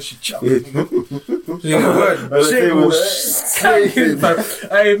gonna get that shit chopped, nigga. Yeah, word. Shit will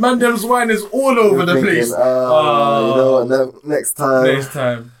shit. Hey, man, them's wine is all over the place. You know what? Next time. Next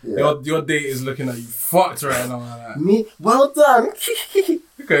time, Yeah. your date is looking at you fucked right now. Like that. Me, well done.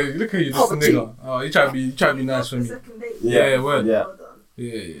 Look at you, this nigga. Oh, you try to be nice for me. Second date. Yeah, word. Yeah. Well done.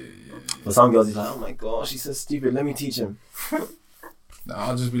 Yeah. For some girls, he's like, oh my gosh, he's so stupid. Let me teach him. Nah,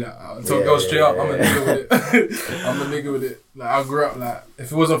 I'll just be like, I'll tell Yeah, girls straight up, I'm a yeah. nigga with it. I'm a nigga with it. Like, I grew up, like,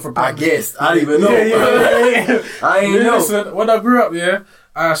 if it wasn't for I guess. I don't even know. Yeah. I ain't Yeah, know. listen, when I grew up, yeah,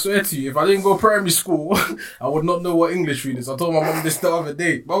 I swear to you, if I didn't go primary school, I would not know what English reading is. I told my mum this the other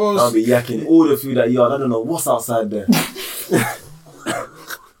day. My mum I'll was, be yakking all the food at yard. I don't know what's outside there.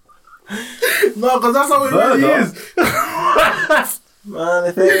 no, because that's how it really is. Man,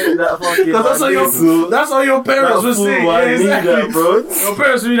 if it ain't that fucking. Because that's how your parents would say. I Yeah, need exactly. that, bro. Your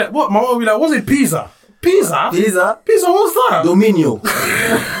parents would be like, what? My mum would be like, was it pizza? Pizza? Pizza. Pizza, what's that? Dominio.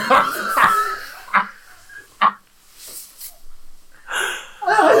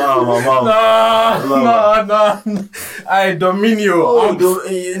 Oh, my mom. Nah. Hey, Dominio. Oh,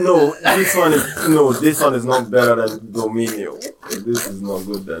 this one is not better than Dominio. This is not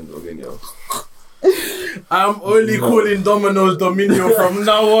good than Dominio. I'm only calling Domino's Dominio from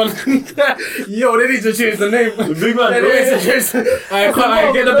now on. Yo, they need to change the name. The big man. They need to change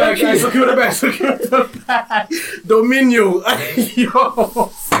I get the bag. I secure the bag. Dominio.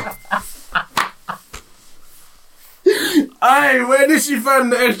 Yo. Aye, where did she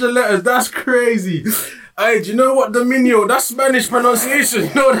find the extra letters? That's crazy. Aye, do you know what Dominio? That's Spanish pronunciation.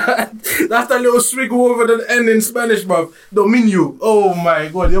 You know that? That's that little swiggle over the N in Spanish, bruv. Dominio. Oh my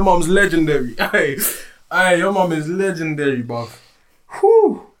god, your mom's legendary. Aye, your mom is legendary, bruv.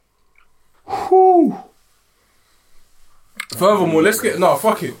 Whew. Furthermore,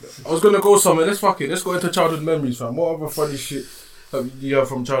 fuck it. I was gonna go somewhere. Let's fuck it. Let's go into childhood memories, fam. What other funny shit you have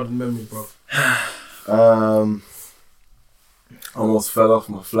from childhood memory, bro? I almost fell off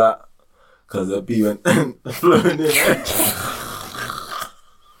my flat because the bee went floating in.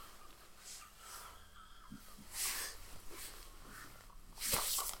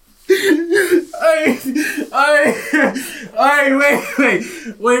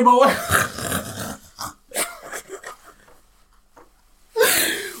 Wait, but what?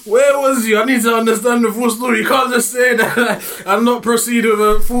 Where was you? I need to understand the full story. You can't just say that and not proceed with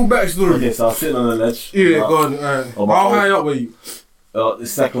a full backstory. Okay, so I was sitting on the ledge. Yeah, go on. How high up were you? The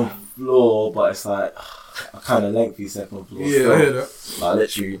second floor, but it's like a kind of lengthy second floor. Yeah, so, I hear that. Like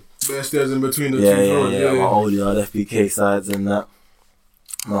literally. Bare stairs in between the two Yeah, floors. my old yard, FBK sides and that.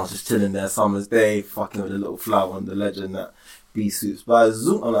 And I was just chilling there, summer's day, fucking with a little flower on the ledge and that. Bee swoops by,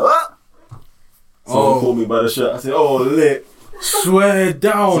 zoom. I'm like, what? Someone called me by the shirt. I said, oh, lit. Swear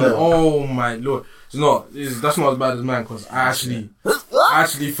down. Oh my lord. That's not as bad as mine because I actually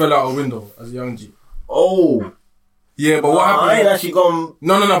fell out a window as a young G. Oh. Yeah, but what happened? I ain't actually gone.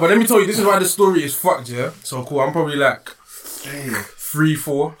 No, but let me tell you, this is why the story is fucked, yeah? So cool, I'm probably like 3,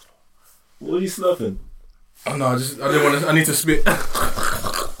 4. What are you slurping? Oh no, I need to spit.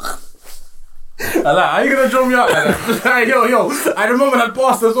 Are you gonna drum me out like that? Hey, yo, I remember that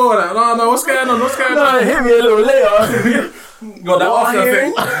passed as well. Like, no, what's going on? Hit me a little later. Got that after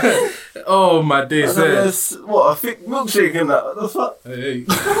effect. Oh my days. What, a thick milkshake in that? What the fuck? Hey.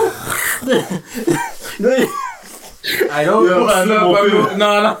 I don't know. No. What's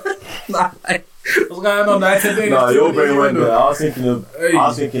going on? No, your brain went there. I was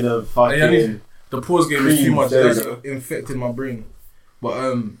thinking of fucking. The pause game is too much. That's infected my brain.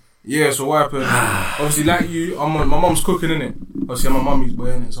 But yeah. So what happened? Obviously, like you, my mum's cooking, innit? Obviously, I'm my mummy's boy,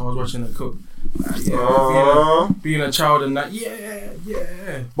 innit? So I was watching her cook. Being a child and that,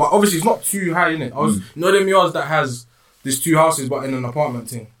 yeah. But obviously, it's not too high, innit? You know them yards that has these 2 houses, but in an apartment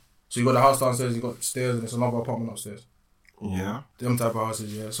thing. So you got the house downstairs, you got the stairs, and there's another apartment upstairs. Yeah. Them type of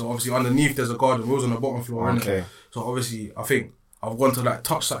houses, yeah. So obviously underneath there's a garden. We was on the bottom floor, innit? So obviously I think I've gone to like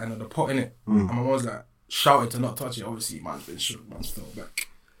touch something at the pot, innit? And my mum's like shouted to not touch it. Obviously man's been shook, man's fell back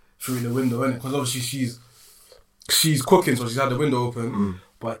through the window, innit? Because obviously she's cooking, so she's had the window open.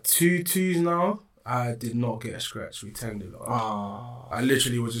 But 2 twos now, I did not get a scratch. We tagged it. I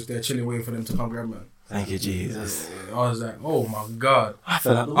literally was just there chilling, waiting for them to come grab me. Thank you, Jesus. Yeah, I was like, oh my God. I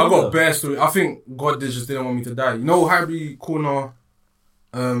got bare story. I think God just didn't want me to die. You know Highbury Corner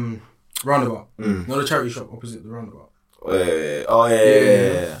roundabout? You know the charity shop opposite the roundabout?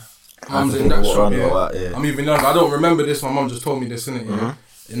 Yeah. Mum's in that shop, yeah. I'm even younger. I don't remember this. My mum just told me this, innit? Yeah.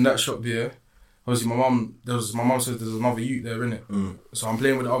 In that shop, yeah. Obviously, my mum says there's another youth there, innit? So I'm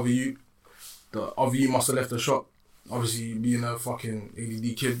playing with the other youth. The other youth must have left the shop. Obviously, being a fucking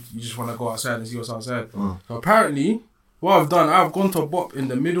ADD kid, you just want to go outside and see what's outside. So apparently, what I've done, I've gone to bop in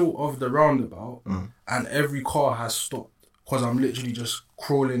the middle of the roundabout and every car has stopped because I'm literally just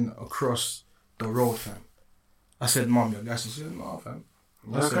crawling across the road, fam. I said, Mum, you're gassy. She said, no, fam.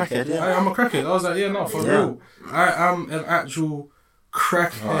 You're a crackhead, yeah. I'm a crackhead. I was like, yeah, no, for real. I am an actual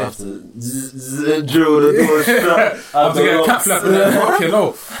crackhead. I have to drill the door strap. I have to get a cat flap in there. Fucking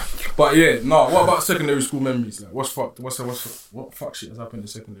no. But yeah, no. What about secondary school memories? Like, what fuck shit has happened in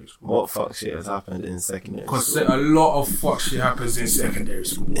secondary school? What fuck shit has happened in secondary school? Because a lot of fuck shit happens in secondary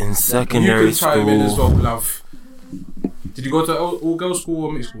school. In secondary school, you can chime in as well, love. Did you go to all girls school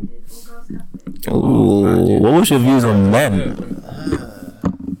or mixed school? Ooh, what was your views on men?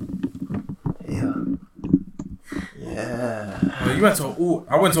 Yeah. You went to all.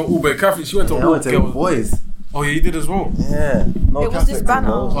 I went to all but Catholic. She went to all girls. Boys. Oh yeah, you did as well. Yeah. No it was this banner.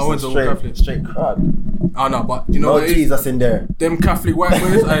 No, I went to all Catholic. Straight crowd. Oh no, but you know no Jesus in there. Them Catholic white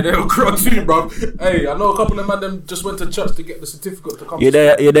boys, they'll crowd too, bro. Hey, I know a couple of them just went to church to get the certificate to come. You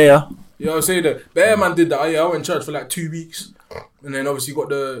there? Yeah, I was saying that. Bear man did that. I went to church for like 2 weeks, and then obviously got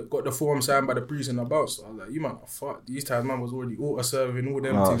the form signed by the priest and I bounced. I was like, you man, fuck. These times man was already altar serving all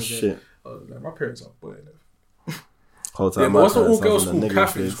them things. Shit. I was like, my parents are boy. Whole Yeah, but what's the all girls school,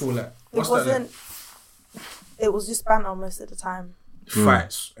 Catholic school like? What's it wasn't. Like? It was just banter most of the time.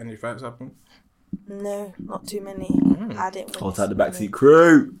 Fights? Any fights happen? No, not too many. I didn't. Hold out the backseat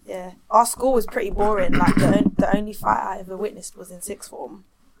crew. Yeah, our school was pretty boring. Like the only fight I ever witnessed was in sixth form.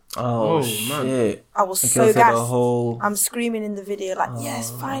 Oh shit! Man. I was so gassed. I'm screaming in the video like,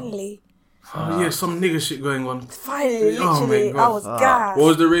 yes, finally. Oh yeah, some nigga shit going on. Finally, literally, I was gassed. What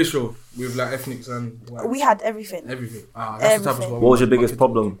was the ratio with like ethnics and whites? We had everything. Everything. That's the type of what was your biggest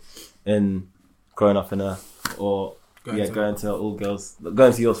problem in growing up in going to all girls,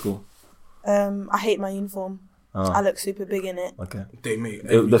 going to your school? I hate my uniform. I look super big in it. Okay. They make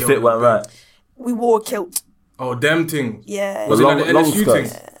The fit went right. We wore a kilt. Oh, them thing. Yeah. Was it like the long LSU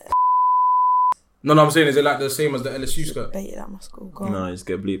skirts. thing? No, I'm saying, is it like the same as the LSU skirt? Baited at my school. Go on. No, just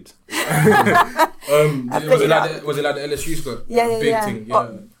get bleeped. Was it like the LSU skirt? Yeah, Big yeah. thing,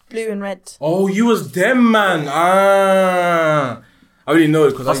 But blue and red. Oh, you was them, man. I already know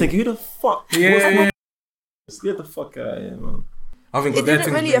it because I was thinking, who the fuck? Yeah. Get the fuck out of here, man. I think It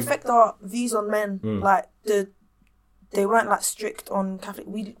didn't really affect our views on men. Like they weren't like strict on Catholic.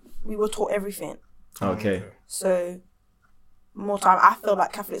 We were taught everything. Okay. So more time, I feel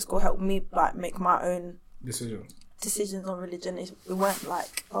like Catholic school helped me like make my own decisions on religion. We weren't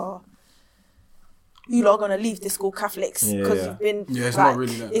like, oh, you lot are gonna leave this school Catholics because you've been. Yeah, it's like, not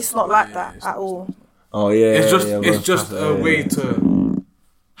really that. It's not like Yeah, that it's at not. all. Oh yeah. It's just a way to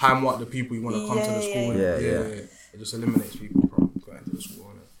ham what the people you want to come to the school. Yeah. Yeah. It just eliminates people from going to the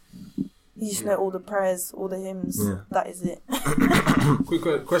school. Innit? You just know all the prayers, all the hymns. Yeah. That is it.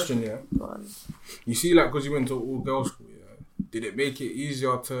 Quick question, yeah. Go on. You see, like, because you went to all girls school, yeah. Did it make it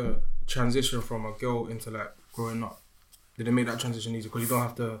easier to transition from a girl into like growing up? Did it make that transition easier? Because you don't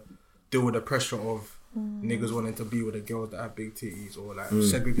have to deal with the pressure of niggas wanting to be with the girls that have big titties, or like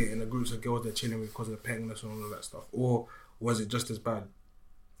segregating the groups of girls they're chilling with because of the pettiness and all of that stuff. Or was it just as bad?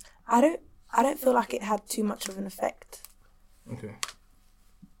 I don't feel like it had too much of an effect. Okay.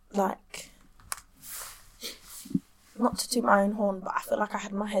 Like, not to toot my own horn, but I feel like I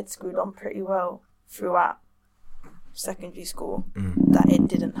had my head screwed on pretty well throughout secondary school. That it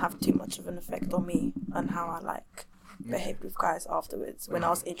didn't have too much of an effect on me and how I like behaved with guys afterwards when I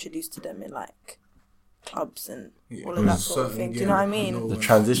was introduced to them in like clubs and all of that sort of thing. Do you know what I mean? The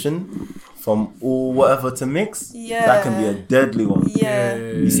transition from all whatever to mix, Yeah. that can be a deadly one. Yeah.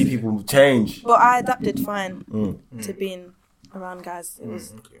 You see people change. But I adapted fine to being around guys. It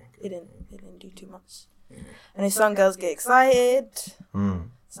was it didn't do too much. And if some girls get excited,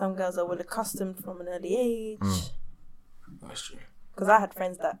 some girls are well accustomed from an early age. That's true. Because I had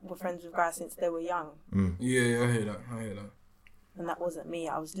friends that were friends with guys since they were young. Yeah, I hear that. And that wasn't me.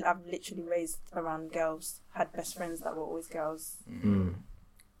 I've literally raised around girls. Had best friends that were always girls.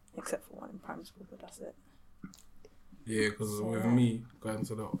 Except for one in primary school, but that's it. Yeah, because with me going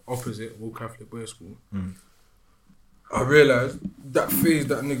to the opposite, all Catholic boys school, I realised that phase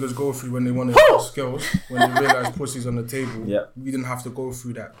that niggas go through when they want to ask girls, when they realise pussy's on the table, we didn't have to go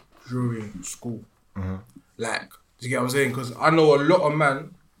through that during school. Like, do you get what I'm saying? Because I know a lot of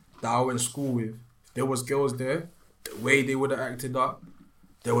men that I went to school with, if there was girls there, the way they would have acted up,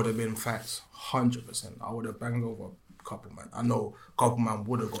 there would have been fights, 100%. I would have banged over a couple man. I know a couple man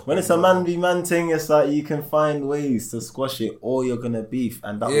would have got. When it's a man v man thing, it's like you can find ways to squash it, or you're gonna beef,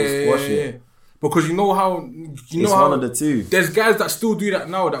 and that will squash it. Because you know how It's one of the two. There's guys that still do that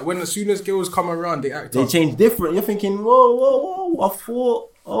now. That as soon as girls come around, they act They up. change different. You're thinking, whoa, I thought,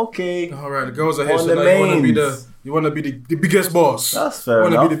 okay. All right, the girls are here, On so the now mains. you want to be the biggest boss. That's fair You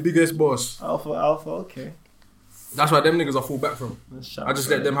want to enough. be the biggest boss. Alpha, okay. That's why them niggas I fall back from. Let's chat. I just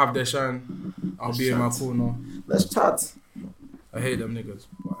let them have their shine. I'll be in my corner. Let's chat. I hate them niggas.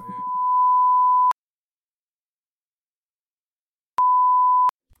 But yeah.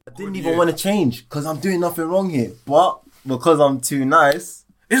 I didn't even want to change because I'm doing nothing wrong here, but because I'm too nice.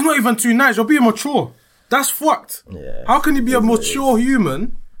 It's not even too nice. You're being mature. That's fucked. Yeah. How can you be a mature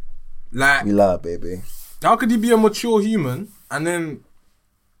human? Like, We lie, baby. how could you be a mature human and then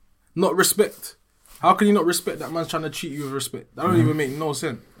not respect? How can you not respect that man's trying to treat you with respect? That don't even make no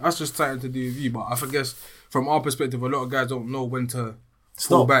sense. That's just something to do with you. But I guess from our perspective, a lot of guys don't know when to fall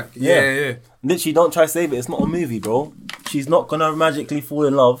Stop. back. Yeah. Yeah. Literally, don't try to save it. It's not a movie, bro. She's not gonna magically fall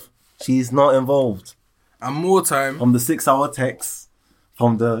in love. She's not involved. And more time. From the 6-hour text,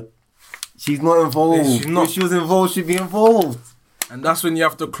 she's not involved. Yeah, she's not. If she was involved, she'd be involved. And that's when you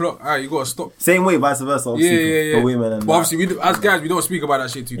have to clock. Alright, you gotta stop. Same way, vice versa. Obviously, for women. And But obviously, as guys, we don't speak about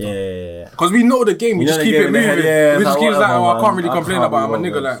that shit too. yeah. Because we know the game, we You know just the keep game it in the moving. head, yeah, We it's just like, keep like, oh, I whatever, can't really man. complain I about can't it. I'm be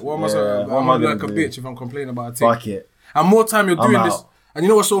a nigga. bothered. Like, what am I Yeah, saying? what am I'm I like a gonna do? bitch if I'm complaining about a Fuck thing. it. And more time you're I'm doing this. out. And you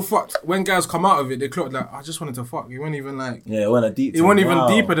know what's so fucked? When guys come out of it, they clock like, I just wanted to fuck. You weren't even like, Yeah, it went a deep. it wasn't even Wow.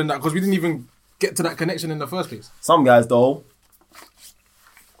 deeper than that because we didn't even get to that connection in the first place. Some guys though.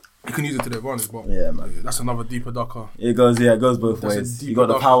 You can use it to their advantage, but Yeah, man. that's another deeper, darker. It goes both That's a ways. deep You got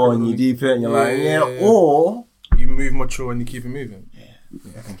the dark power dark and you dark. deep it, and you're like, Yeah. or You move mature and you keep it moving. Yeah,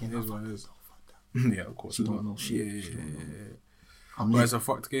 it is what it is. Yeah, of course. She don't know shit. Yeah. I'm But lit. it's a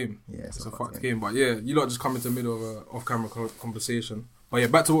fucked game. Yeah, It's a fucked game. But yeah, you lot just come into the middle of a off-camera conversation. But yeah,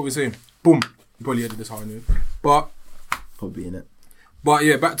 back to what we're saying. Boom. You probably edited this how I knew. But Probably in it.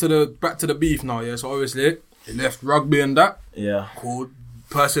 yeah, back to the beef now. Yeah, so obviously it left rugby and that Yeah. called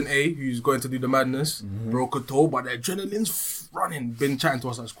person A, who's going to do the madness, broke a toe, but the adrenaline's running. Been chatting to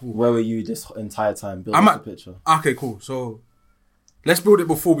us at school. Where were you this entire time? Build I'm us at- a picture. Okay, cool. So let's build it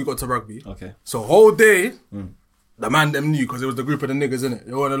before we got to rugby. Okay. So whole day, the man them knew because it was the group of the niggas, innit?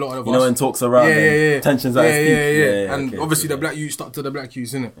 There weren't a lot of You us. know when talks around, tensions at its peak. Yeah. And okay, obviously okay. the black youth stuck to the black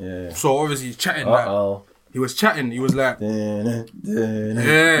youths, innit? Yeah. So obviously he's chatting. Like, Uh-oh. he was chatting. He was like, Yeah,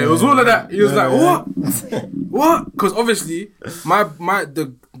 yeah, it was all of that. He was like, what? Because obviously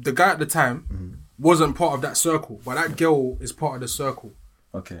the guy at the time wasn't part of that circle, but that girl is part of the circle.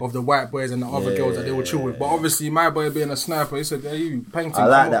 Okay. Of the white boys and the other girls that they would chill with. But obviously my boy being a sniper, he said, hey, you painting. I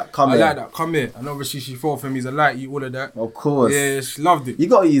like that, come here. Come here. And obviously she thought for him, he's a light, you all of that. Of course. Yeah, she loved it. You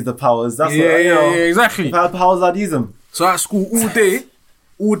gotta use the powers. That's Yeah, what you know. exactly. If I had powers, I'd use them. So at school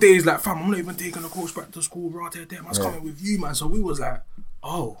all day is like, fam, I'm not even taking the coach back to school, bro. Man's coming with you, man. So we was like,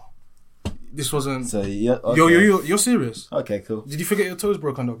 oh, this wasn't. So yeah, okay. You're serious? Okay, cool. Did you forget your toes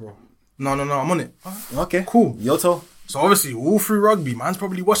broken though, bro? No, I'm on it. Okay, Cool. Yoto. So obviously, all through rugby, man's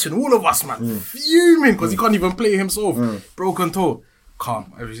probably watching all of us, man, fuming because he can't even play himself. Broken toe.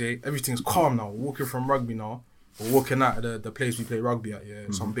 Calm. Everything's calm now. We're walking from rugby now. We're walking out of the place we play rugby at,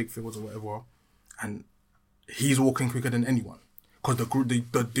 some big fields or whatever. And he's walking quicker than anyone. Because the group,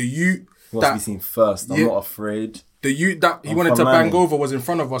 the youth Must be seen first. I'm Yeah. not afraid. the youth that he I'm wanted to from bang Miami. over was in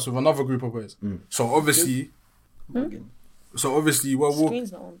front of us with another group of boys. So obviously, we're walking.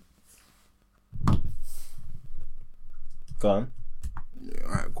 Screen's not on. Go on.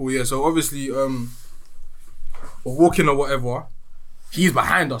 Alright, cool, yeah. So obviously, we're walking or whatever. He's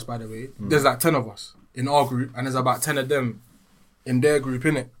behind us, by the way. There's like 10 of us in our group, and there's about 10 of them in their group,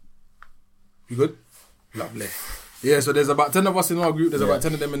 innit? You good? Lovely. Yeah, so there's about 10 of us in our group, there's about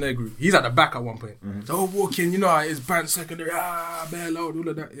 10 of them in their group. He's at the back at one point. So we're walking, you know how it's band secondary, bare loud, all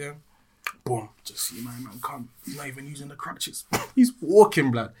of that, yeah. Boom, just see my man come. He's not even using the crutches. He's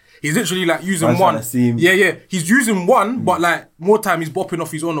walking, blood. He's literally like using Man's one. trying to see him. Yeah. He's using one, but like more time he's bopping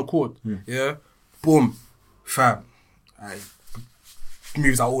off his own accord. Yeah. Boom. Fam.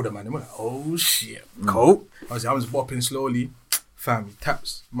 Moves out older, man. And we're like, oh shit. Cool. Obviously, I'm just bopping slowly. Fam, he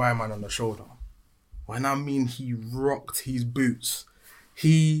taps my man on the shoulder. When I mean he rocked his boots.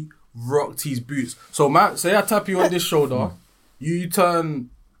 So man, say I tap you on this shoulder, you turn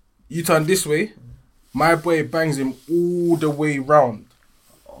this way, my boy bangs him all the way round.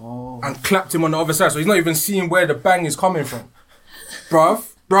 And clapped him on the other side. So he's not even seeing where the bang is coming from. Bruv.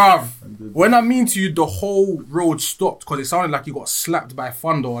 When I mean to you, the whole road stopped because it sounded like he got slapped by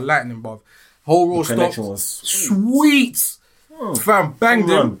thunder or lightning, bruv. Whole road stopped. connection was Sweet. Fam, banged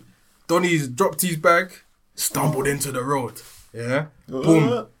Full him. run. Donnie's dropped his bag, stumbled into the road. Yeah.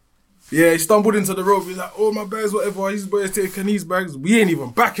 Boom. Yeah, he stumbled into the road. He's like, oh, my bags, whatever. His boys taking his bags. We ain't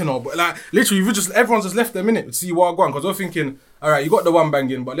even backing her. But like, literally, everyone's just left a minute to see what I'm going. Because we're thinking, all right, you got the one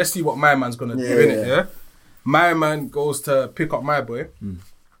banging, but let's see what my man's going to do, innit? Yeah. My man goes to pick up my boy.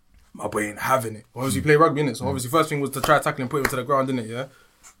 My boy ain't having it. Obviously, play rugby, innit? So obviously, first thing was to try tackle him, put him to the ground, innit? Yeah.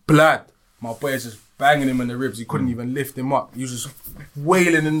 Blood. My boy is just banging him in the ribs. He couldn't even lift him up. He was just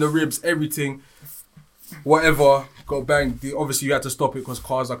wailing in the ribs, everything. Whatever, got banged. Obviously, you had to stop it because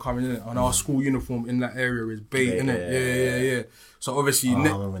cars are coming in. And our school uniform in that area is bait, innit? Yeah. So obviously,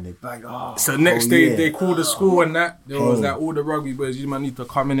 when they bang. so next day they called the school and that. There was like all the rugby boys, you might need to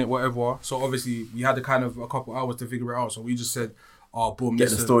come in it, whatever. So obviously, we had a couple hours to figure it out. So we just said, oh, boom, Get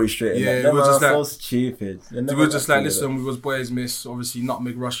listen. the story straight. Yeah, Them we were just are like, so stupid. we were just like, listen, we was boys miss. Obviously,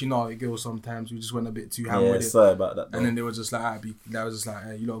 nutmeg rush, you know how it goes sometimes. We just went a bit too ham Yeah, with it. sorry about that. And then they were just like,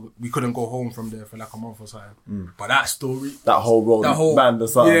 you know, we couldn't go home from there for like a month or something. But that story, that whole road, band or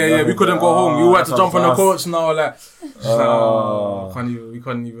something. yeah, we couldn't go home. We had to jump on the coach now, like, Oh. we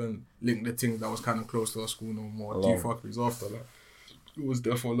couldn't even link the thing that was kind of close to our school no more. Two fuckeries after, like, it was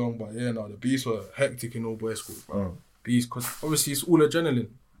there for long. But yeah, no, the beasts were hectic in all boys school, bro. Beasts, because obviously it's all adrenaline.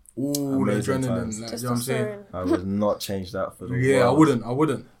 All Amazing adrenaline, times. like, Just you know what I'm saying? I would not change that for the Yeah, world. I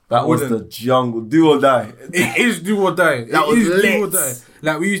wouldn't. That was the jungle, do or die. It is do or die. That was do or lit. die.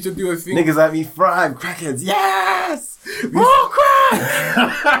 Like, we used to do a thing. Niggas like me thrive, crackheads, yes! More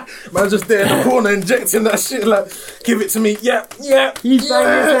crack! Man just there in the corner injecting that shit, like, give it to me, yeah. He's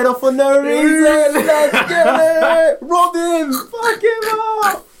banging his head off for no reason, let's get it! Rob him, fuck him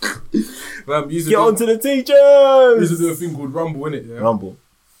up! Man, we used Get to on to the we used to teachers! do a thing called Rumble, innit? Yeah. Rumble.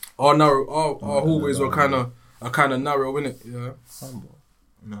 Our hallways were kind of narrow, innit? Yeah.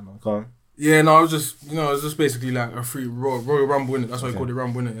 No, go on. Yeah, no, it was just basically like a free Royal Rumble, innit? That's why we called it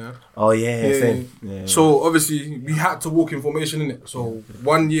Rumble, innit? Yeah. Oh yeah, same. Yeah. So obviously we had to walk in formation, innit? So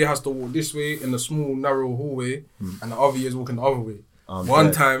one year has to walk this way in the small narrow hallway, and the other year is walking the other way.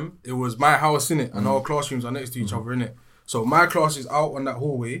 One time it was my house, innit, and our classrooms are next to each other, innit. So my class is out on that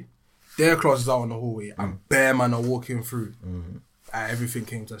hallway, their class is out on the hallway, and bare man are walking through. And everything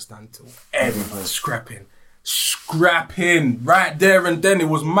came to a standstill. Everyone scrapping right there and then. It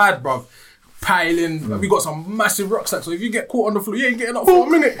was mad, bruv. Piling. We got some massive rucksacks. So if you get caught on the floor, you ain't getting up for a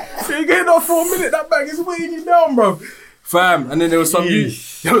minute. That bag is weighing you down, bruv. Fam. And then there was some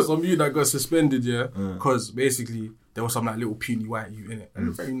youth that got suspended, yeah, because basically there was some like little puny white youth in it, and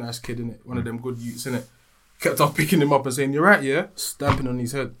a very nice kid in it, one of them good youths in it. Kept on picking him up and saying, "You're right, yeah," stamping on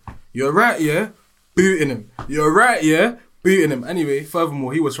his head. "You're right, yeah," booting him. "You're right, yeah," booting him. Anyway,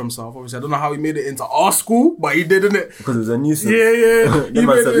 furthermore, he was from South. Obviously, I don't know how he made it into our school, but he did, innit? Because it was a nuisance. Yeah. He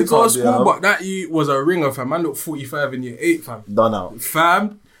made it into our school, but that youth was a ringer, fam. Man looked 45 in year 8, fam. Done out.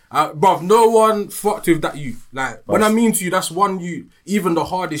 Fam. Bruv, no one fucked with that youth. Like, when I mean to you, that's one youth. Even the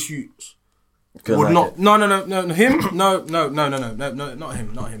hardest youths would not. No, him. No, not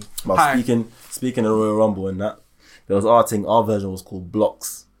him. But speaking of Royal Rumble and that, there was our thing. Our version was called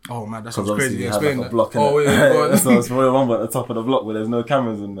Blocks. Oh man, that sounds crazy. Explain like that. Block Yeah. So it's Royal Rumble at the top of the block where there's no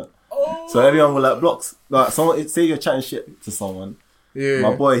cameras and that. So everyone would like blocks. Like someone, say you're chatting shit to someone. Yeah.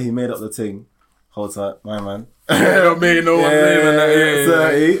 My boy, he made up the thing. Hold tight, my man. Not me, no one's naming that. Yeah.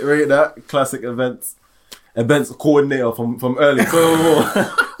 30, rate that. Classic events coordinator from early.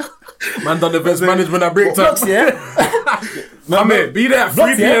 Man done events management at break time. Blocks, yeah. Come here, be there at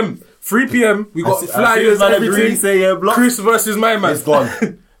 3 p.m. 3 p.m. We got flyers, everything. Say, Chris versus my man. It's gone.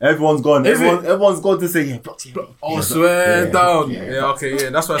 Everyone's gone. Everyone's gone to say, Blocks, yeah. Oh, swear down. Yeah, okay,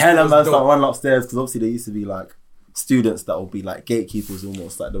 yeah. That's why Hella man start running upstairs because obviously there used to be like students that would be like gatekeepers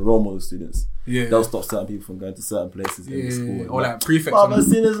almost, like the role model students. Yeah. They'll stop certain people from going to certain places in the school. Or like prefects. But as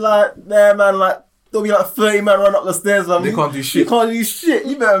soon as like, there man, like, there'll be like 30 man run up the stairs. Man. They can't do shit. You can't do shit.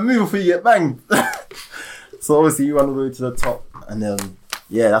 You better move before you get banged. So obviously you run all the way to the top and then,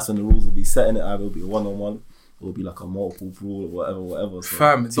 that's when the rules will be set in it. Either it'll be a one-on-one or it'll be like a multiple brawl or whatever. So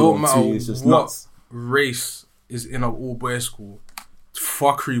fam, it don't matter it's just what nuts. race is in an all-boys school.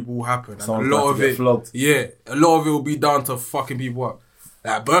 Fuckery will happen. And Someone's a lot about of to get it, flogged. a lot of it will be down to fucking people up.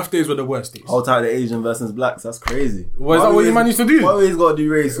 Like birthdays were the worst days. Hold tight, the Asian versus blacks. That's crazy. Well, is that what you man used to do? Why always got to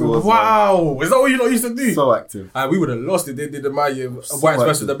do race wars? Wow, is that what you lot used to do? So active. We would have lost it. They did the my year. Whites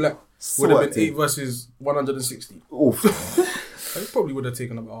versus the black. So Would have been active. 8 versus 160. Oof. I probably would have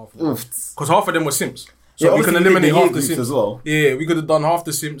taken about half. Oof. Because half of them were simps. So Yeah, we can obviously eliminate the half year the groups simps as well. Yeah, we could have done half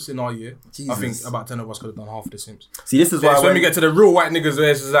the simps in our year. I Jesus. think about 10 of us could have done half the simps. See, this is why When we get to the real white niggas,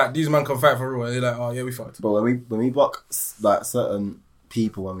 where it's just like these men can fight for real. They're like, oh yeah, we fucked. But when we block like certain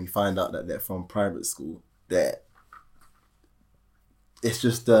people, when we find out that they're from private school, it's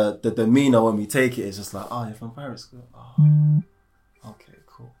just the demeanor when we take it is just like, oh, you're from private school. Oh, okay,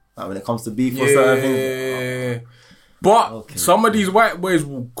 cool. Like when it comes to beef or certain things. But some of these white boys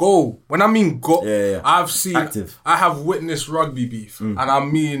will go. When I mean go, I've seen, active. I have witnessed rugby beef, and I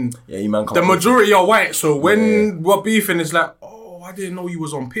mean, You man can't the majority are white. So when we're beefing, it's like, oh, I didn't know you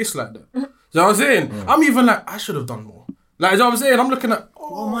was on piss like that. You know what I'm saying? I'm even like, I should have done more. Like, you know what I'm saying? I'm looking at,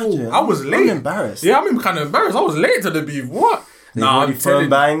 mind you, I was late. I'm embarrassed. Yeah, I'm kind of embarrassed. I was late to the beef. What? Nah, I'm telling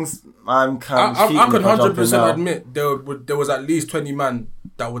bangs. I could 100% admit there was at least 20 man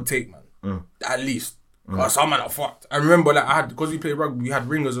that would take, man. At least. Because some man are fucked. I remember, like, because we played rugby, we had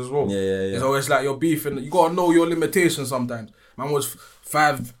ringers as well. Yeah. So it's like you're beefing. You gotta know your limitations sometimes. Man was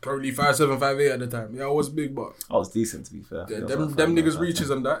 5'7", 5'8" at the time. Yeah, I was big, but I was decent, to be fair. them niggas reaches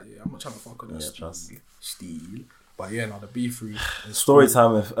and that. Yeah, I'm not trying to fuck with that. Trust. Steal. But yeah, now the beef free. Story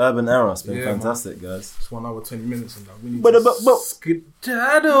time with Urban Era. It's been fantastic, guys. It's 1 hour 20 minutes and that. We need to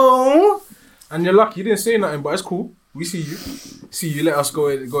skedaddle. And you're lucky you didn't say nothing, but it's cool. We see you. Let us go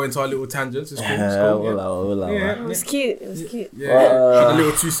into our little tangents. It's cool. It was cute. Yeah. A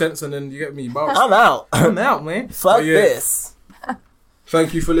little 2 cents and then you get me. I'm out. I'm out, man. Fuck this.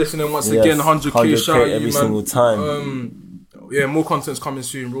 Thank you for listening once again. 100k shout out every you, man. single time. More content's coming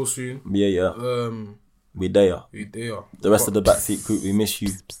soon, real soon. Yeah. We there. The rest of the backseat crew, we miss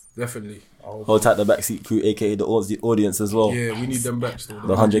you. Definitely. Hold tight the backseat crew, aka the audience as well. Yeah, we need them back still.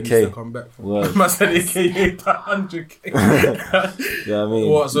 The 100k. Come back. Word. I said aka the 100k. Yeah, I mean.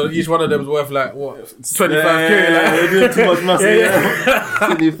 What? So each one of them's worth like what? 25k. They're doing too much muscle.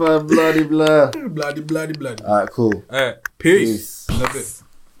 25 bloody blah. Bloody. Alright, cool. Alright, peace. Love it. Is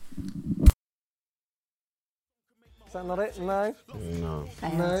that not it? No? No.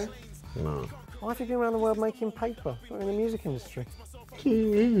 No? Why have you been around the world making paper? Not in the music industry.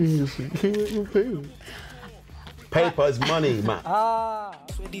 Paper is money, man.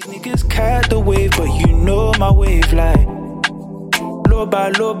 These niggas carried the wave, but you know my wave like low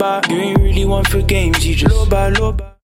by, you ain't really one for games, you just low by.